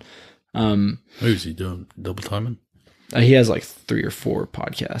also on. Who's he doing? Double timing? He has like 3 or 4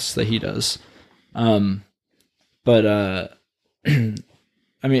 podcasts that he does. But I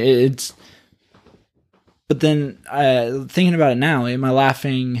mean, it's. But then thinking about it now, am I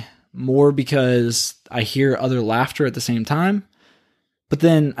laughing more because I hear other laughter at the same time? But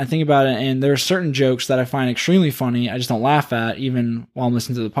then I think about it, and there are certain jokes that I find extremely funny. I just don't laugh at, even while I'm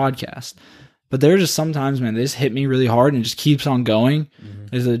listening to the podcast. But there are just sometimes, man, they just hit me really hard, and it just keeps on going.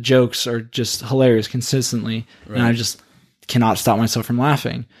 The jokes are just hilarious consistently, and I just cannot stop myself from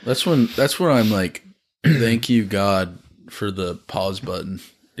laughing. That's when I'm like, thank you God for the pause button.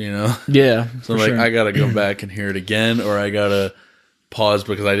 You know? Yeah. So I'm like, I gotta go back and hear it again, or I gotta pause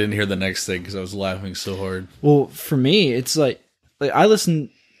because I didn't hear the next thing because I was laughing so hard. Well, for me, it's like when I get into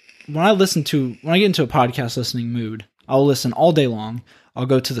a podcast listening mood, I'll listen all day long. I'll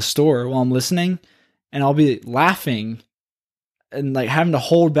go to the store while I'm listening, and I'll be laughing and like having to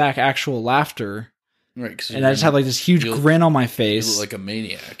hold back actual laughter. Right. And I just have like this huge grin on my face. You look like a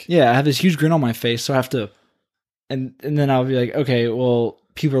maniac. Yeah, I have this huge grin on my face, so I have to, and then I'll be like, okay, well,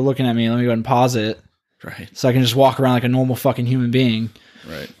 people are looking at me. Let me go ahead and pause it. Right. So I can just walk around like a normal fucking human being.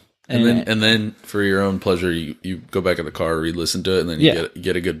 Right. And then for your own pleasure, you go back in the car, re-listen to it, and then you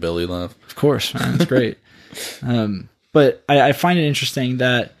get a good belly laugh. Of course, man. It's great. But I find it interesting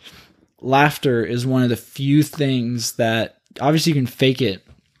that laughter is one of the few things that, obviously you can fake it,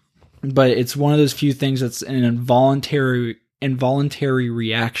 but it's one of those few things that's an involuntary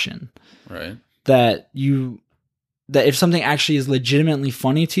reaction. Right. That if something actually is legitimately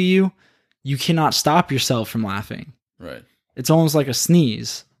funny to you, you cannot stop yourself from laughing. Right. It's almost like a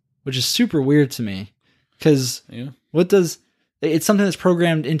sneeze, which is super weird to me. Because it's something that's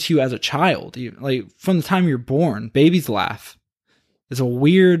programmed into you as a child. Like from the time you're born, babies laugh. It's a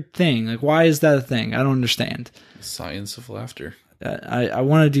weird thing. Like, why is that a thing? I don't understand. The science of laughter. I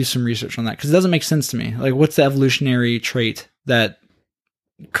want to do some research on that because it doesn't make sense to me. Like, what's the evolutionary trait that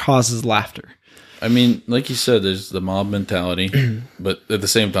causes laughter? I mean, like you said, there's the mob mentality, but at the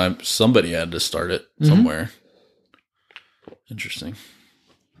same time, somebody had to start it somewhere. Interesting.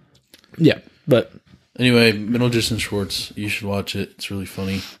 Yeah, but anyway, Middle Distance Schwartz, you should watch it. It's really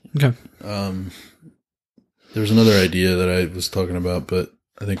funny. Okay. There was another idea that I was talking about, but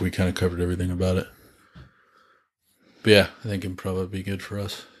I think we kind of covered everything about it. But yeah, I think improv would be good for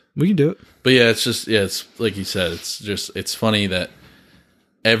us. We can do it. But yeah, it's like you said, it's funny that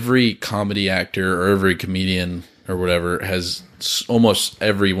every comedy actor or every comedian or whatever has almost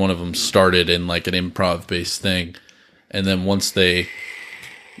every one of them started in like an improv based thing. And then once they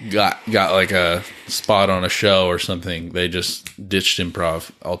got like a spot on a show or something, they just ditched improv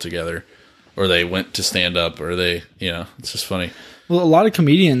altogether, or they went to stand up, or they, it's just funny. Well, a lot of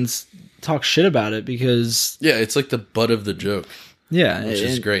comedians talk shit about it because it's like the butt of the joke. Yeah. Which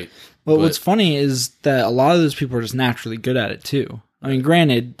is great. Well, what's funny is that a lot of those people are just naturally good at it too. I mean,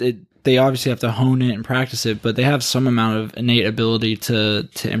 granted, they obviously have to hone it and practice it, but they have some amount of innate ability to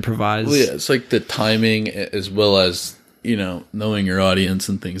improvise. Well, yeah, it's like the timing as well as, knowing your audience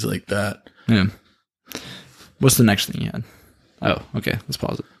and things like that. Yeah. What's the next thing you had? Oh, okay. Let's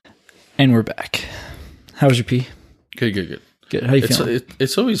pause it. And we're back. How was your pee? Good. Good. How you feeling?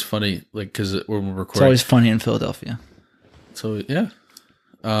 It's always funny, like, because when we're recording. It's always funny in Philadelphia. So, yeah.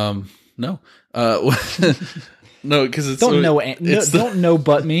 No. No, because it's don't know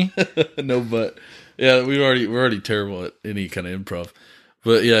but me. No, but yeah, we're already terrible at any kind of improv.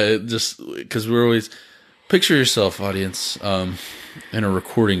 But yeah, it just because we're always picture yourself, audience, in a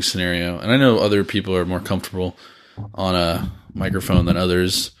recording scenario. And I know other people are more comfortable on a microphone than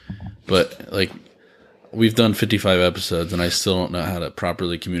others, but like we've done 55 episodes, and I still don't know how to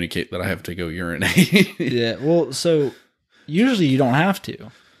properly communicate that I have to go urinate. Yeah. Well, so usually you don't have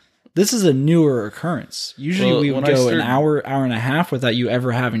to. This is a newer occurrence. Usually we would go an hour and a half without you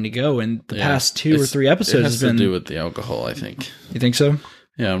ever having to go. And the past 2 or 3 episodes has to do with the alcohol, I think. You think so?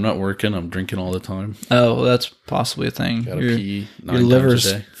 Yeah, I'm not working. I'm drinking all the time. Oh, well, that's possibly a thing. Gotta pee 9 your liver's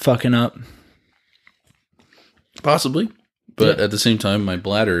times a day. fucking up. Possibly. But at the same time, my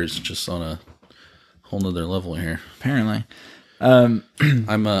bladder is just on a whole nother level here. Apparently.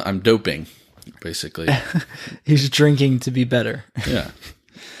 I'm doping, basically. He's drinking to be better. Yeah.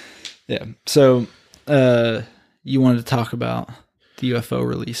 Yeah. So, you wanted to talk about the UFO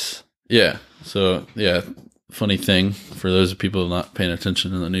release. Yeah. So, yeah, funny thing for those people not paying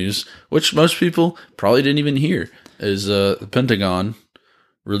attention in the news, which most people probably didn't even hear, is the Pentagon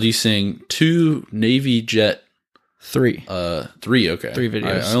releasing 2 Navy jet. 3. 3, okay. 3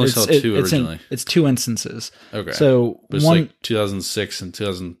 videos. I only saw 2 originally. It's 2 instances. Okay. So, but it's like 2006 and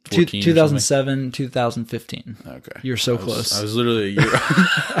 2014. 2007, 2015. Okay. You're so close. I was literally a year.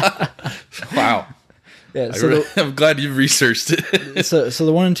 Wow. Yeah, so I'm glad you researched it. so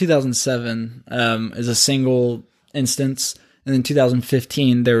the one in 2007 is a single instance, and in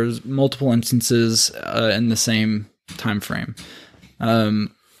 2015 there was multiple instances in the same time frame.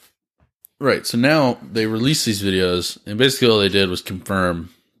 Right. So now they released these videos, and basically all they did was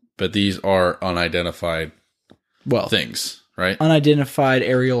confirm that these are unidentified things, right? Unidentified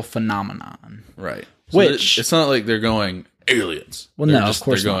aerial phenomenon. Right. So Which it's not like they're going aliens. Well, they're no, of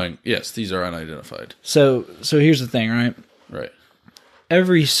course they're going, yes, these are unidentified. So here's the thing, right? Right.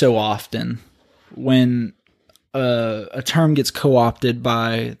 Every so often, when a term gets co-opted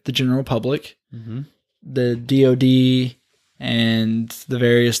by the general public, the DoD and the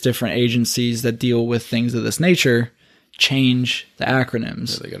various different agencies that deal with things of this nature change the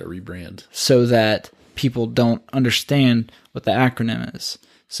acronyms. Yeah, they got to rebrand. So that people don't understand what the acronym is.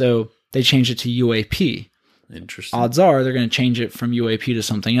 So they change it to UAP. Interesting. Odds are they're going to change it from UAP to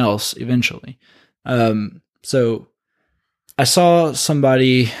something else eventually. So I saw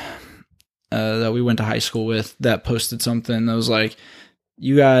somebody that we went to high school with that posted something that was like,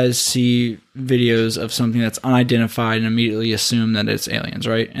 you guys see videos of something that's unidentified and immediately assume that it's aliens,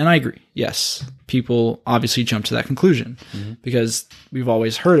 right? And I agree. Yes. People obviously jump to that conclusion because we've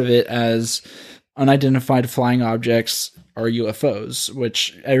always heard of it as unidentified flying objects are UFOs,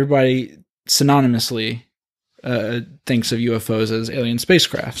 which everybody synonymously thinks of UFOs as alien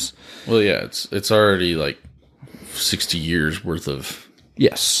spacecrafts. Well, yeah, it's already like 60 years worth of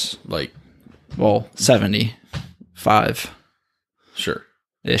Yes. like 75 sure.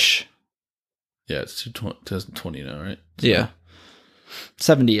 ish. Yeah, it's 2020 now, right? Yeah.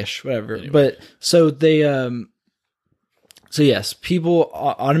 70-ish, whatever. Anyway. But so they so yes, people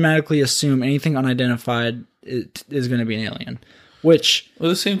automatically assume anything unidentified is going to be an alien, which Well,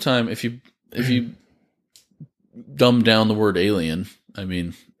 at the same time, if you dumb down the word alien, I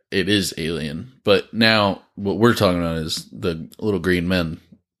mean, it is alien. But now what we're talking about is the little green men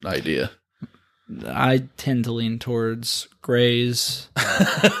idea. I tend to lean towards grays.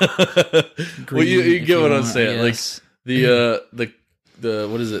 Well, you get what I'm saying. Like guess. the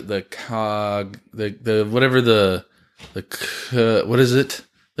what is it? The cog the whatever the what is it?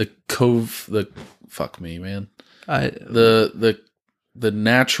 The cove the fuck me, man. The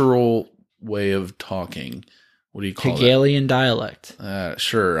natural way of talking. What do you call it? Hegelian dialect.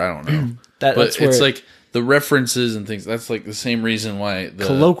 Sure, I don't know. That's but where it's like the references and things. That's like the same reason why the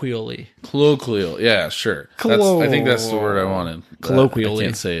colloquial. Yeah, sure. I think that's the word I wanted. Colloquially. I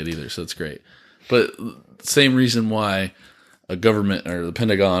can't say it either, so it's great. But same reason why a government or the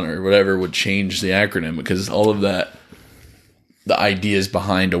Pentagon or whatever would change the acronym, because all of that, the ideas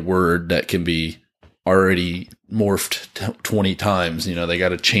behind a word that can be already morphed 20 times, they got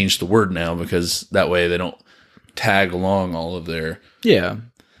to change the word now because that way they don't tag along all of their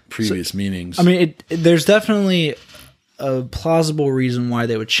previous meanings. I mean, there's definitely a plausible reason why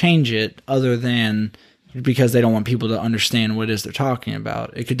they would change it other than because they don't want people to understand what it is they're talking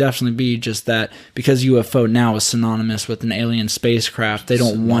about. It could definitely be just that because UFO now is synonymous with an alien spacecraft, they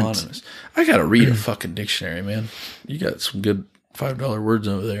don't want... I got to read a fucking dictionary, man. You got some good $5 words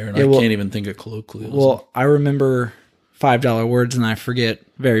over there, and I can't even think of colloquialism. Well, I remember $5 words, and I forget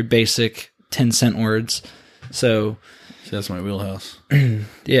very basic 10-cent words. So that's my wheelhouse.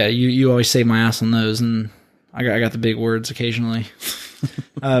 Yeah, you always save my ass on those, and I got the big words occasionally.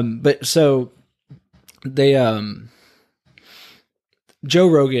 But so they Joe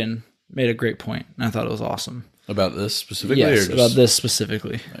Rogan made a great point, and I thought it was awesome. About this specifically? Yes, about this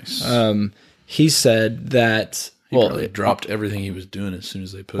specifically. Nice. He said that... He probably dropped everything he was doing as soon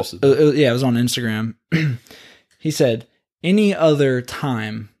as they posted yeah, it was on Instagram. He said, any other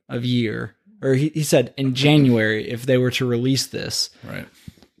time of year, or he said in January, if they were to release this, right,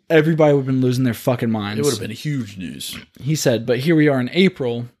 everybody would have been losing their fucking minds. It would have been huge news. He said, but here we are in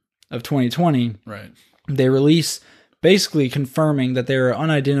April of 2020. Right. They release basically confirming that they were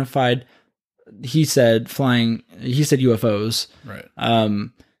unidentified, he said UFOs. Right.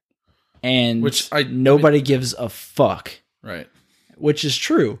 And which nobody gives a fuck. Right. Which is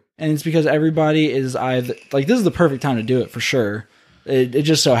true. And it's because everybody is either like, this is the perfect time to do it for sure. It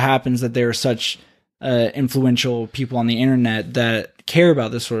just so happens that there are such influential people on the internet that care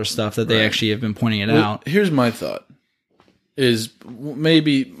about this sort of stuff that they actually have been pointing it out. Here's my thought is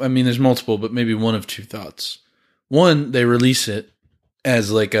maybe, I mean, there's multiple, but maybe one of two thoughts. One, they release it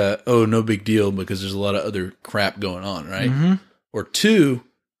as like no big deal because there's a lot of other crap going on. Right. Mm-hmm. Or two,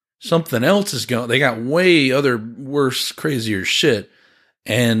 something else is going. They got way other worse, crazier shit,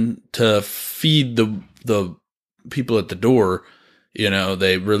 and to feed the people at the door,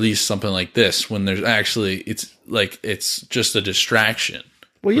 they release something like this when there's actually it's just a distraction.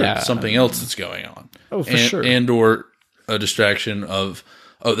 Well, yeah, something else that's going on. Oh, for sure, and or a distraction of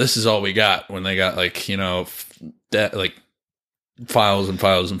this is all we got when they got files and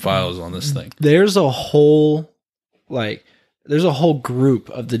files and files on this thing. There's a whole group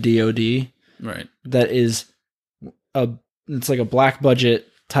of the DoD, right? That is it's like a black budget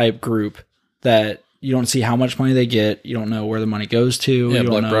type group that you don't see how much money they get. You don't know where the money goes to. Yeah, you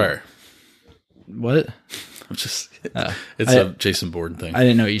don't Blackbriar. What? I'm just it's a Jason Bourne thing. I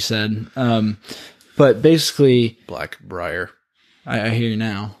didn't know what you said. But basically, Blackbriar. I hear you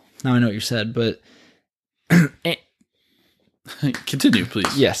now. Now I know what you said, but continue,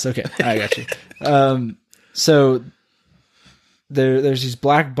 please. Yes. Okay, I got you. So there's these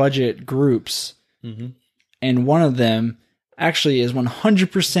black budget groups, mm-hmm. and one of them actually is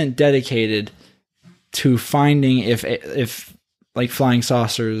 100% dedicated to finding if like flying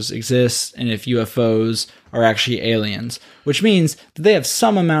saucers exist and if UFOs are actually aliens, which means that they have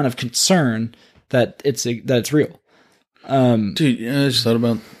some amount of concern that it's real. Dude, I just thought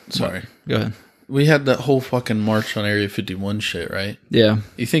about. Sorry, go ahead. We had that whole fucking march on Area 51 shit, right? Yeah.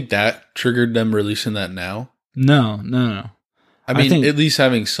 You think that triggered them releasing that now? No. I mean, at least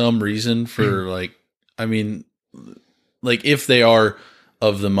having some reason for if they are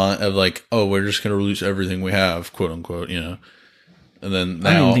of the mind of we're just going to release everything we have, quote unquote, and then now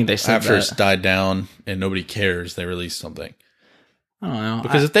I don't think they said after that. It's died down and nobody cares, they release something. I don't know.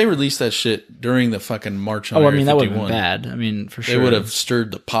 Because if they released that shit during the fucking march on Area 51, that would have been bad. I mean, for sure. They would have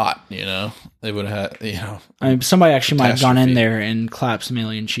stirred the pot, They would have had, I mean, somebody actually might have gone in there and clapped some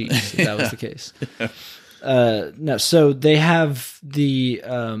alien cheeks if that was the case. No, so they have the...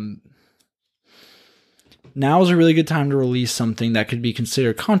 now is a really good time to release something that could be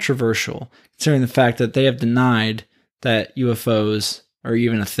considered controversial, considering the fact that they have denied that UFOs are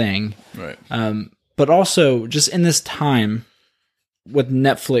even a thing. Right. But also, just in this time, with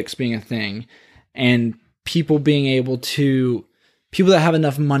Netflix being a thing, and people that have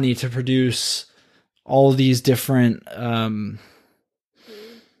enough money to produce all these different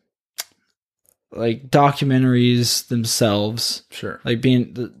documentaries themselves. Sure. I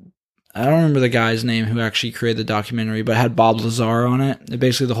don't remember the guy's name who actually created the documentary, but it had Bob Lazar on it.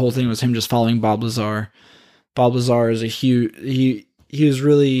 Basically, the whole thing was him just following Bob Lazar. Bob Lazar is he was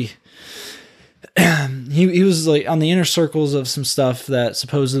really he was like on the inner circles of some stuff that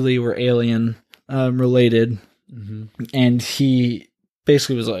supposedly were alien related, mm-hmm. and he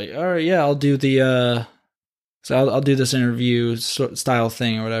basically was like, all right, yeah, I'll do the I'll do this interview style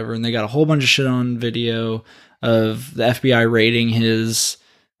thing or whatever, and they got a whole bunch of shit on video of the FBI raiding his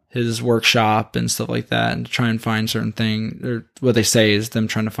workshop and stuff like that, and try and find certain things, or what they say is them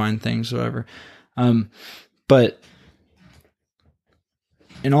trying to find things, or whatever. But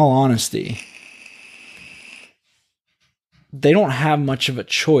in all honesty, they don't have much of a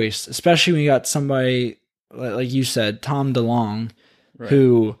choice, especially when you got somebody like you said, Tom DeLonge, right,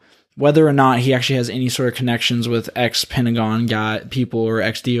 who, whether or not he actually has any sort of connections with ex-Pentagon people or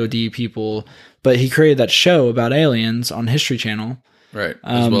ex-DOD people, but he created that show about aliens on History Channel. Right,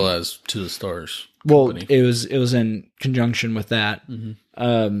 as well as To the Stars. Well, it was in conjunction with that.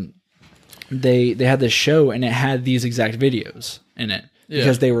 Mm-hmm. They had this show, and it had these exact videos in it,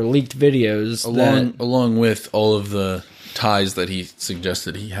 because they were leaked videos along with all of the ties that he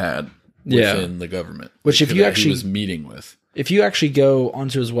suggested he had within the government, which if you actually he was meeting with. If you actually go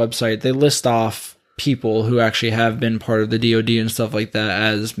onto his website, they list off people who actually have been part of the DoD and stuff like that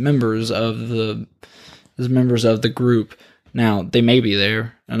as members of the group. Now they may be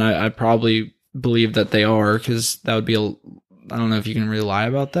there, and I probably believe that they are, because that would be I don't know if you can really lie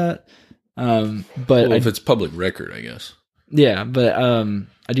about that. But if it's public record, I guess. Yeah, but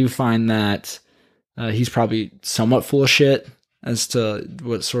I do find that he's probably somewhat full of shit as to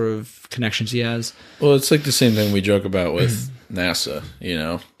what sort of connections he has. Well, it's like the same thing we joke about with NASA. You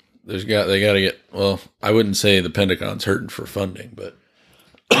know, they got to get. Well, I wouldn't say the Pentagon's hurting for funding, but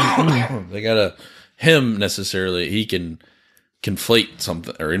they got to. Him necessarily, he can conflate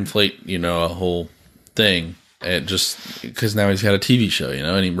something or inflate, a whole thing, and just because now he's got a TV show,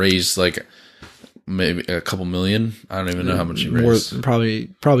 and he raised like maybe a couple million. I don't even know how much he raised. More,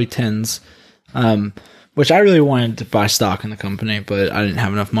 probably tens. Which I really wanted to buy stock in the company, but I didn't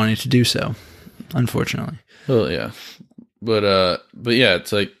have enough money to do so, unfortunately. Well, yeah, but yeah,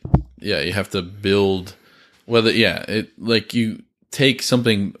 it's like, yeah, you have to build like you take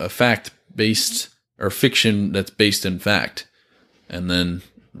something, a fact based or fiction that's based in fact, and then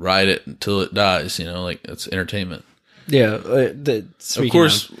ride it until it dies. Like it's entertainment. Yeah, of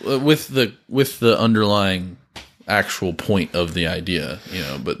course, with the underlying actual point of the idea,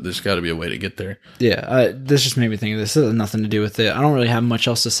 but there's got to be a way to get there. Yeah, this just made me think of this. This has nothing to do with it. I don't really have much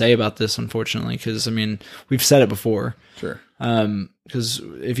else to say about this, unfortunately, because we've said it before. Sure. Because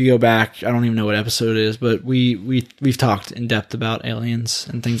if you go back, I don't even know what episode it is, but we've talked in depth about aliens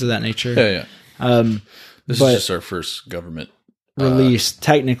and things of that nature. Yeah. This is just our first government release,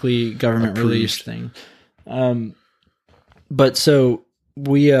 technically government approved. Release thing. But so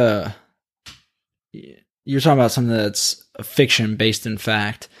we you're talking about something that's a fiction based in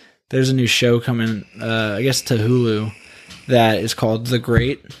fact. There's a new show coming, I guess, to Hulu that is called The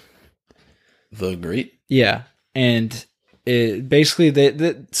Great. The Great? Yeah. And it basically,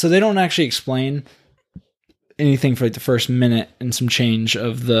 so they don't actually explain anything for like the first minute and some change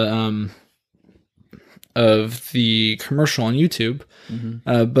of the commercial on YouTube.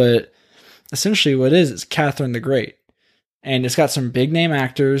 Mm-hmm. But essentially what it is, it's Catherine the Great. And it's got some big name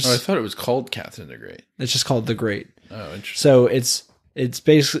actors. Oh, I thought it was called Catherine the Great. It's just called The Great. Oh, interesting. So it's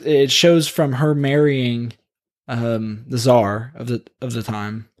basically, it shows from her marrying the Tsar of the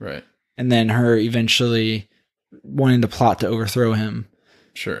time, right? And then her eventually wanting to plot to overthrow him.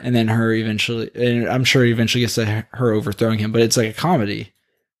 Sure. And then and I'm sure he eventually gets to her overthrowing him. But it's like a comedy.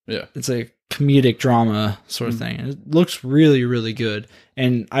 Yeah. It's a comedic drama sort of thing. It looks really, really good.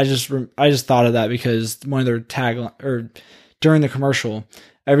 And I just thought of that because one of their tagline, or during the commercial,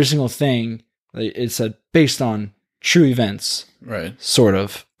 every single thing, it said based on true events. Right. Sort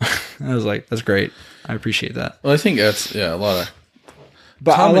of. I was like, that's great. I appreciate that. Well, I think that's, a lot of.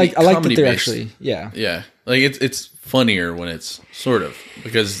 But comedy, I like that they're based. actually, yeah. Yeah. Like it's funnier when it's sort of,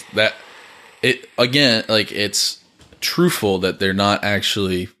 because it's truthful that they're not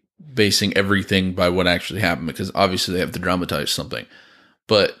actually basing everything by what actually happened, because obviously they have to dramatize something,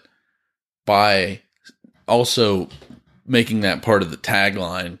 but by also making that part of the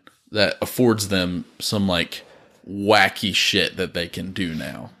tagline, that affords them some like wacky shit that they can do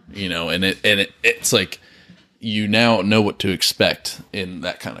now, and it's like you now know what to expect in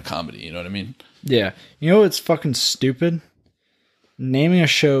that kind of comedy. You know what I mean? Yeah. You know what's fucking stupid? Naming a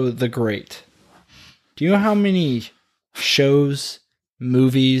show The Great. Do you know how many shows,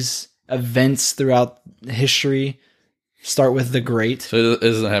 movies, events throughout history start with The Great? So it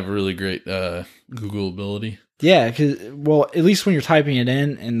doesn't have really great Googleability. Yeah, because, at least when you're typing it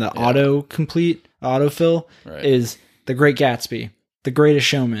in the autofill right. is The Great Gatsby, The Greatest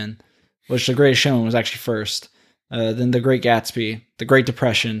Showman, which The Greatest Showman was actually first. Then The Great Gatsby, The Great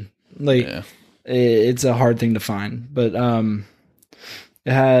Depression. It's a hard thing to find, but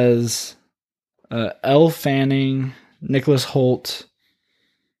it has Elle Fanning, Nicholas Hoult,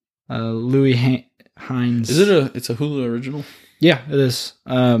 Louis Hines. Is it it's a Hulu original? Yeah, it is.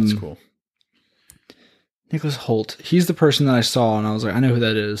 That's cool. Nicholas Hoult. He's the person that I saw, and I was like, I know who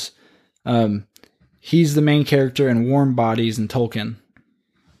that is. He's the main character in Warm Bodies and Tolkien.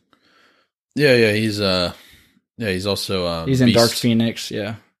 Yeah, he's also he's in Beast. Dark Phoenix.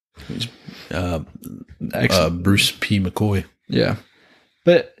 Yeah, Bruce P. McCoy. Yeah,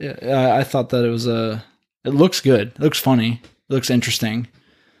 but I thought that it looks good. It looks funny. It looks interesting.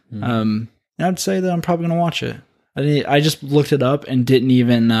 And I'd say that I'm probably gonna watch it. I just looked it up and didn't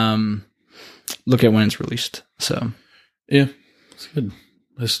even look at when it's released. So yeah, it's good.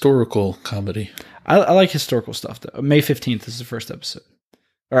 Historical comedy. I like historical stuff though. May 15th is the first episode.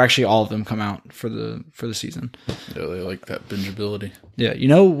 Or actually all of them come out for the season. Yeah, they like that bingeability. Yeah. You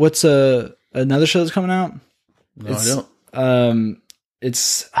know what's another show that's coming out? No, I don't.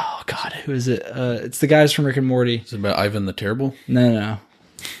 It's, oh God, who is it? It's the guys from Rick and Morty. Is it about Ivan the Terrible? No.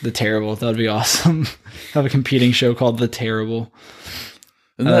 The Terrible. That would be awesome. Have a competing show called The Terrible.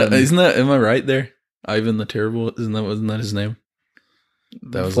 Isn't that? Am I right there? Ivan the Terrible. Wasn't that his name?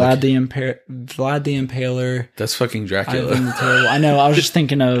 That was Vlad the Impaler. That's fucking Dracula. Ivan the Terrible. I know. I was just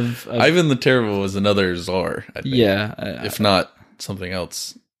thinking of Ivan the Terrible was another czar. I think. Yeah. If not something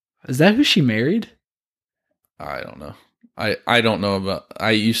else. Is that who she married? I don't know. I don't know about.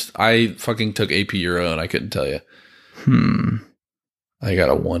 I fucking took AP Euro and I couldn't tell you. I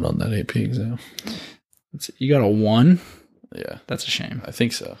got a 1 on that AP exam. You got a 1? Yeah, that's a shame. I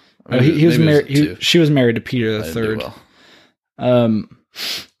think so. He was married. She was married to Peter the Third.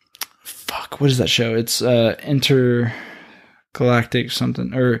 Fuck. What is that show? It's intergalactic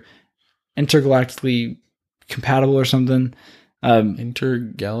something or intergalactically compatible or something.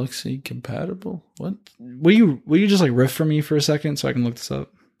 Intergalaxy compatible? What? Will you just like riff for me for a second so I can look this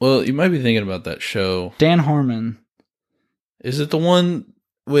up? Well, you might be thinking about that show. Dan Harmon. Is it the one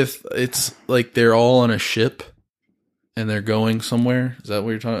with it's like they're all on a ship and they're going somewhere? Is that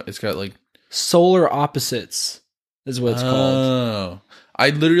what you're talking? It's got like Solar Opposites is what it's called. Oh, I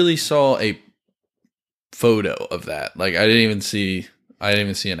literally saw a photo of that. Like I didn't even see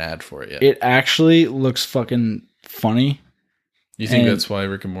an ad for it yet. It actually looks fucking funny. You think that's why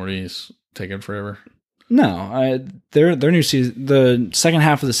Rick and Morty is taking forever? No, their new season, the second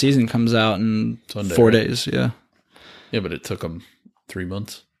half of the season comes out in Sunday, 4 right? days. Yeah, but it took them 3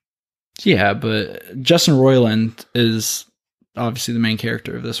 months. Yeah, but Justin Roiland is obviously the main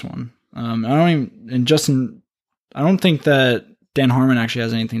character of this one. I don't think that Dan Harmon actually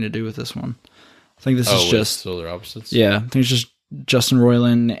has anything to do with this one. I think this is just Solar Opposites. Yeah, I think it's just Justin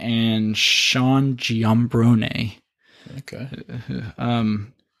Roiland and Sean Giambrone. Okay.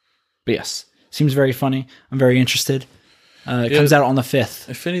 But yes, seems very funny. I'm very interested. It comes out on the 5th.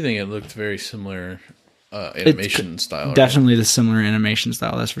 If anything, it looked very similar animation style. Definitely the similar animation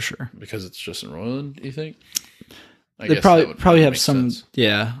style, that's for sure. Because it's Justin Roiland, you think? They probably have some sense.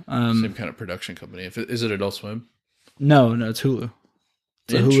 Yeah. Same kind of production company. Is it Adult Swim? No, it's Hulu.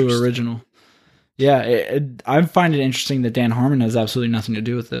 It's a Hulu original. Yeah, I find it interesting that Dan Harmon has absolutely nothing to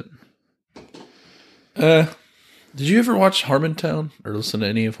do with it. Did you ever watch Harmontown or listen to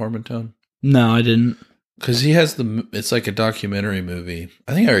any of Harmontown? No, I didn't. Because he has it's like a documentary movie.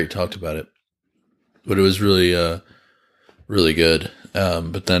 I think I already talked about it, but it was really, really good.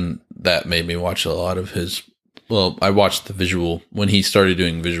 But then that made me watch a lot of his. Well, I watched the visual when he started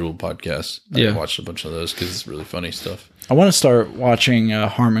doing visual podcasts. I watched a bunch of those because it's really funny stuff. I want to start watching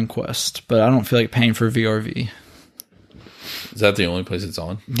Harmon Quest, but I don't feel like paying for VRV. Is that the only place it's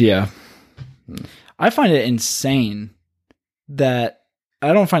on? Yeah. I find it insane that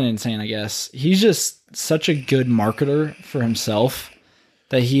I don't find it insane, I guess. He's just such a good marketer for himself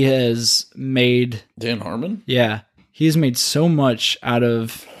that he has made Dan Harmon? Yeah. He's made so much out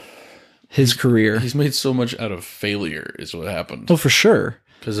of his career. He's made so much out of failure is what happened. Oh, for sure.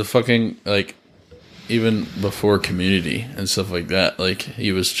 Because of fucking like even before Community and stuff like that, like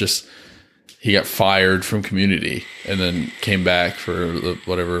he got fired from Community and then came back for the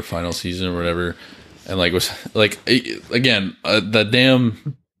whatever final season or whatever. And like was like again the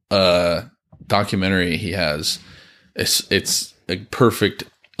damn documentary he has, it's a perfect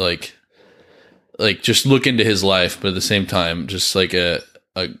like just look into his life, but at the same time just like a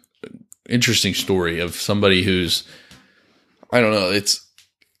interesting story of somebody who's I don't know, it's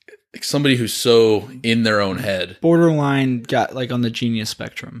like somebody who's so in their own head, borderline got like on the genius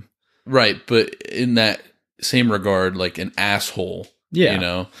spectrum, right? But in that same regard, like an asshole, you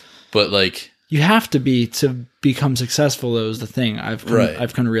know, but like. You have to be to become successful, though, is the thing. I've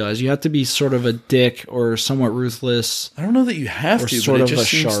come to realize. You have to be sort of a dick or somewhat ruthless. I don't know that you have to, but it just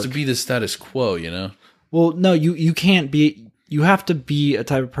seems to be the status quo, you know? Well, no, you can't be. You have to be a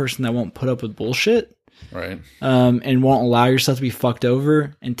type of person that won't put up with bullshit. Right. And won't allow yourself to be fucked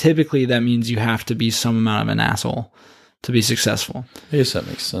over. And typically that means you have to be some amount of an asshole to be successful. I guess that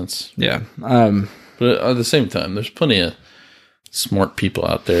makes sense. Yeah. But at the same time, there's plenty of smart people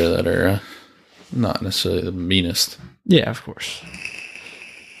out there that are... not necessarily the meanest. Yeah, of course.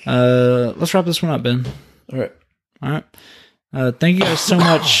 Let's wrap this one up, Ben. All right. Thank you guys so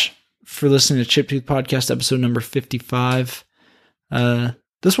much for listening to Chip Tooth Podcast, episode number 55.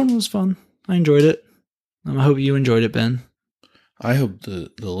 This one was fun. I enjoyed it. I hope you enjoyed it, Ben. I hope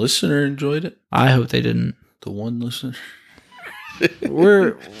the listener enjoyed it. I hope they didn't. The one listener.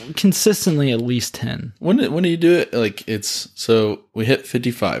 We're consistently at least 10. When do you do it? Like so we hit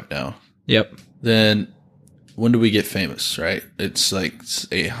 55 now. Yep. Then when do we get famous, right? It's like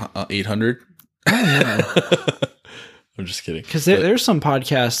 800? I don't know. I'm just kidding. Because there's some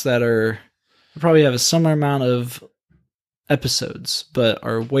podcasts that probably have a similar amount of episodes, but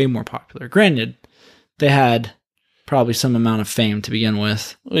are way more popular. Granted, they had probably some amount of fame to begin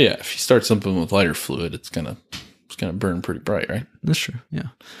with. Well, yeah, if you start something with lighter fluid, it's gonna burn pretty bright, right? That's true. Yeah.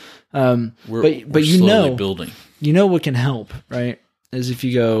 We're but you slowly know, building. You know what can help, right? Is if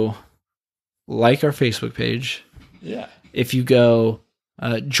you go like our Facebook page. Yeah. If you go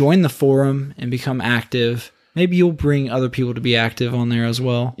join the forum and become active, maybe you'll bring other people to be active on there as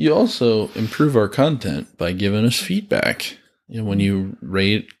well. You also improve our content by giving us feedback. When you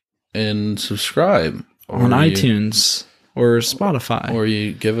rate and subscribe on iTunes or Spotify, or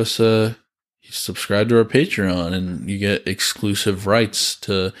you give us you subscribe to our Patreon and you get exclusive rights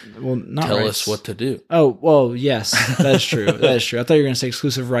to tell us what to do. Oh, well, yes, that's true. That is true. I thought you were going to say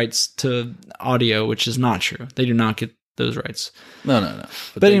exclusive rights to audio, which is not true. They do not get those rights. No.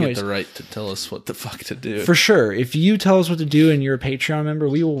 But they anyways, get the right to tell us what the fuck to do. For sure. If you tell us what to do and you're a Patreon member,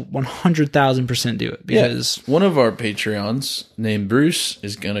 we will 100,000% do it. Because one of our Patreons named Bruce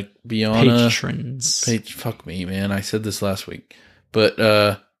is going to be on patrons. Fuck me, man. I said this last week. But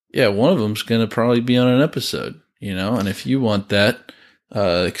one of them's going to probably be on an episode, and if you want that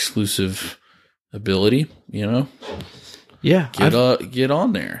exclusive ability, yeah, get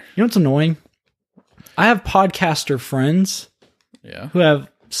on there. You know what's annoying? I have podcaster friends who have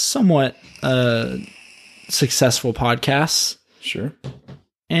somewhat successful podcasts. Sure.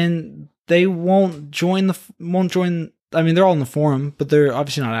 And they won't join. I mean, they're all in the forum, but they're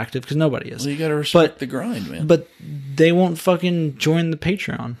obviously not active because nobody is. Well, you got to respect the grind, man. But they won't fucking join the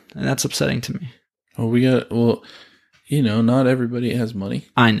Patreon, and that's upsetting to me. Well, not everybody has money.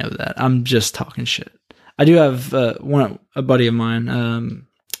 I know that. I'm just talking shit. I do have a buddy of mine,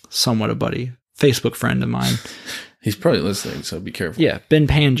 somewhat a buddy, Facebook friend of mine. He's probably listening, so be careful. Yeah, Ben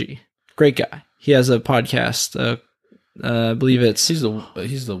Pangy, great guy. He has a podcast. I believe it's he's the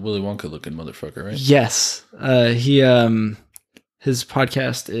Willy Wonka looking motherfucker, right? Yes. His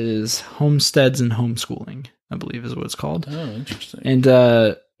podcast is Homesteads and Homeschooling, I believe is what it's called. Oh, interesting. And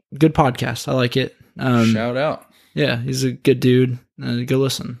good podcast. I like it. Shout out. Yeah, he's a good dude. Go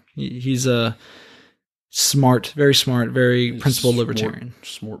listen. He's a smart, very principled libertarian.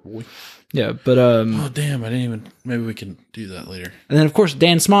 Smart boy. Yeah, but oh damn, I didn't even. Maybe we can do that later. And then of course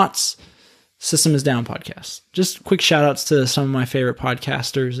Dan Smott's System is Down podcast. Just quick shout outs to some of my favorite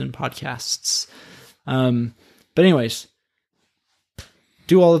podcasters and podcasts. But anyways,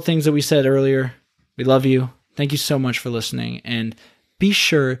 do all the things that we said earlier. We love you. Thank you so much for listening, and be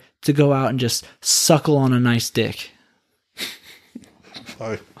sure to go out and just suckle on a nice dick.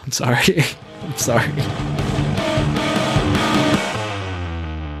 Sorry. I'm sorry. I'm sorry.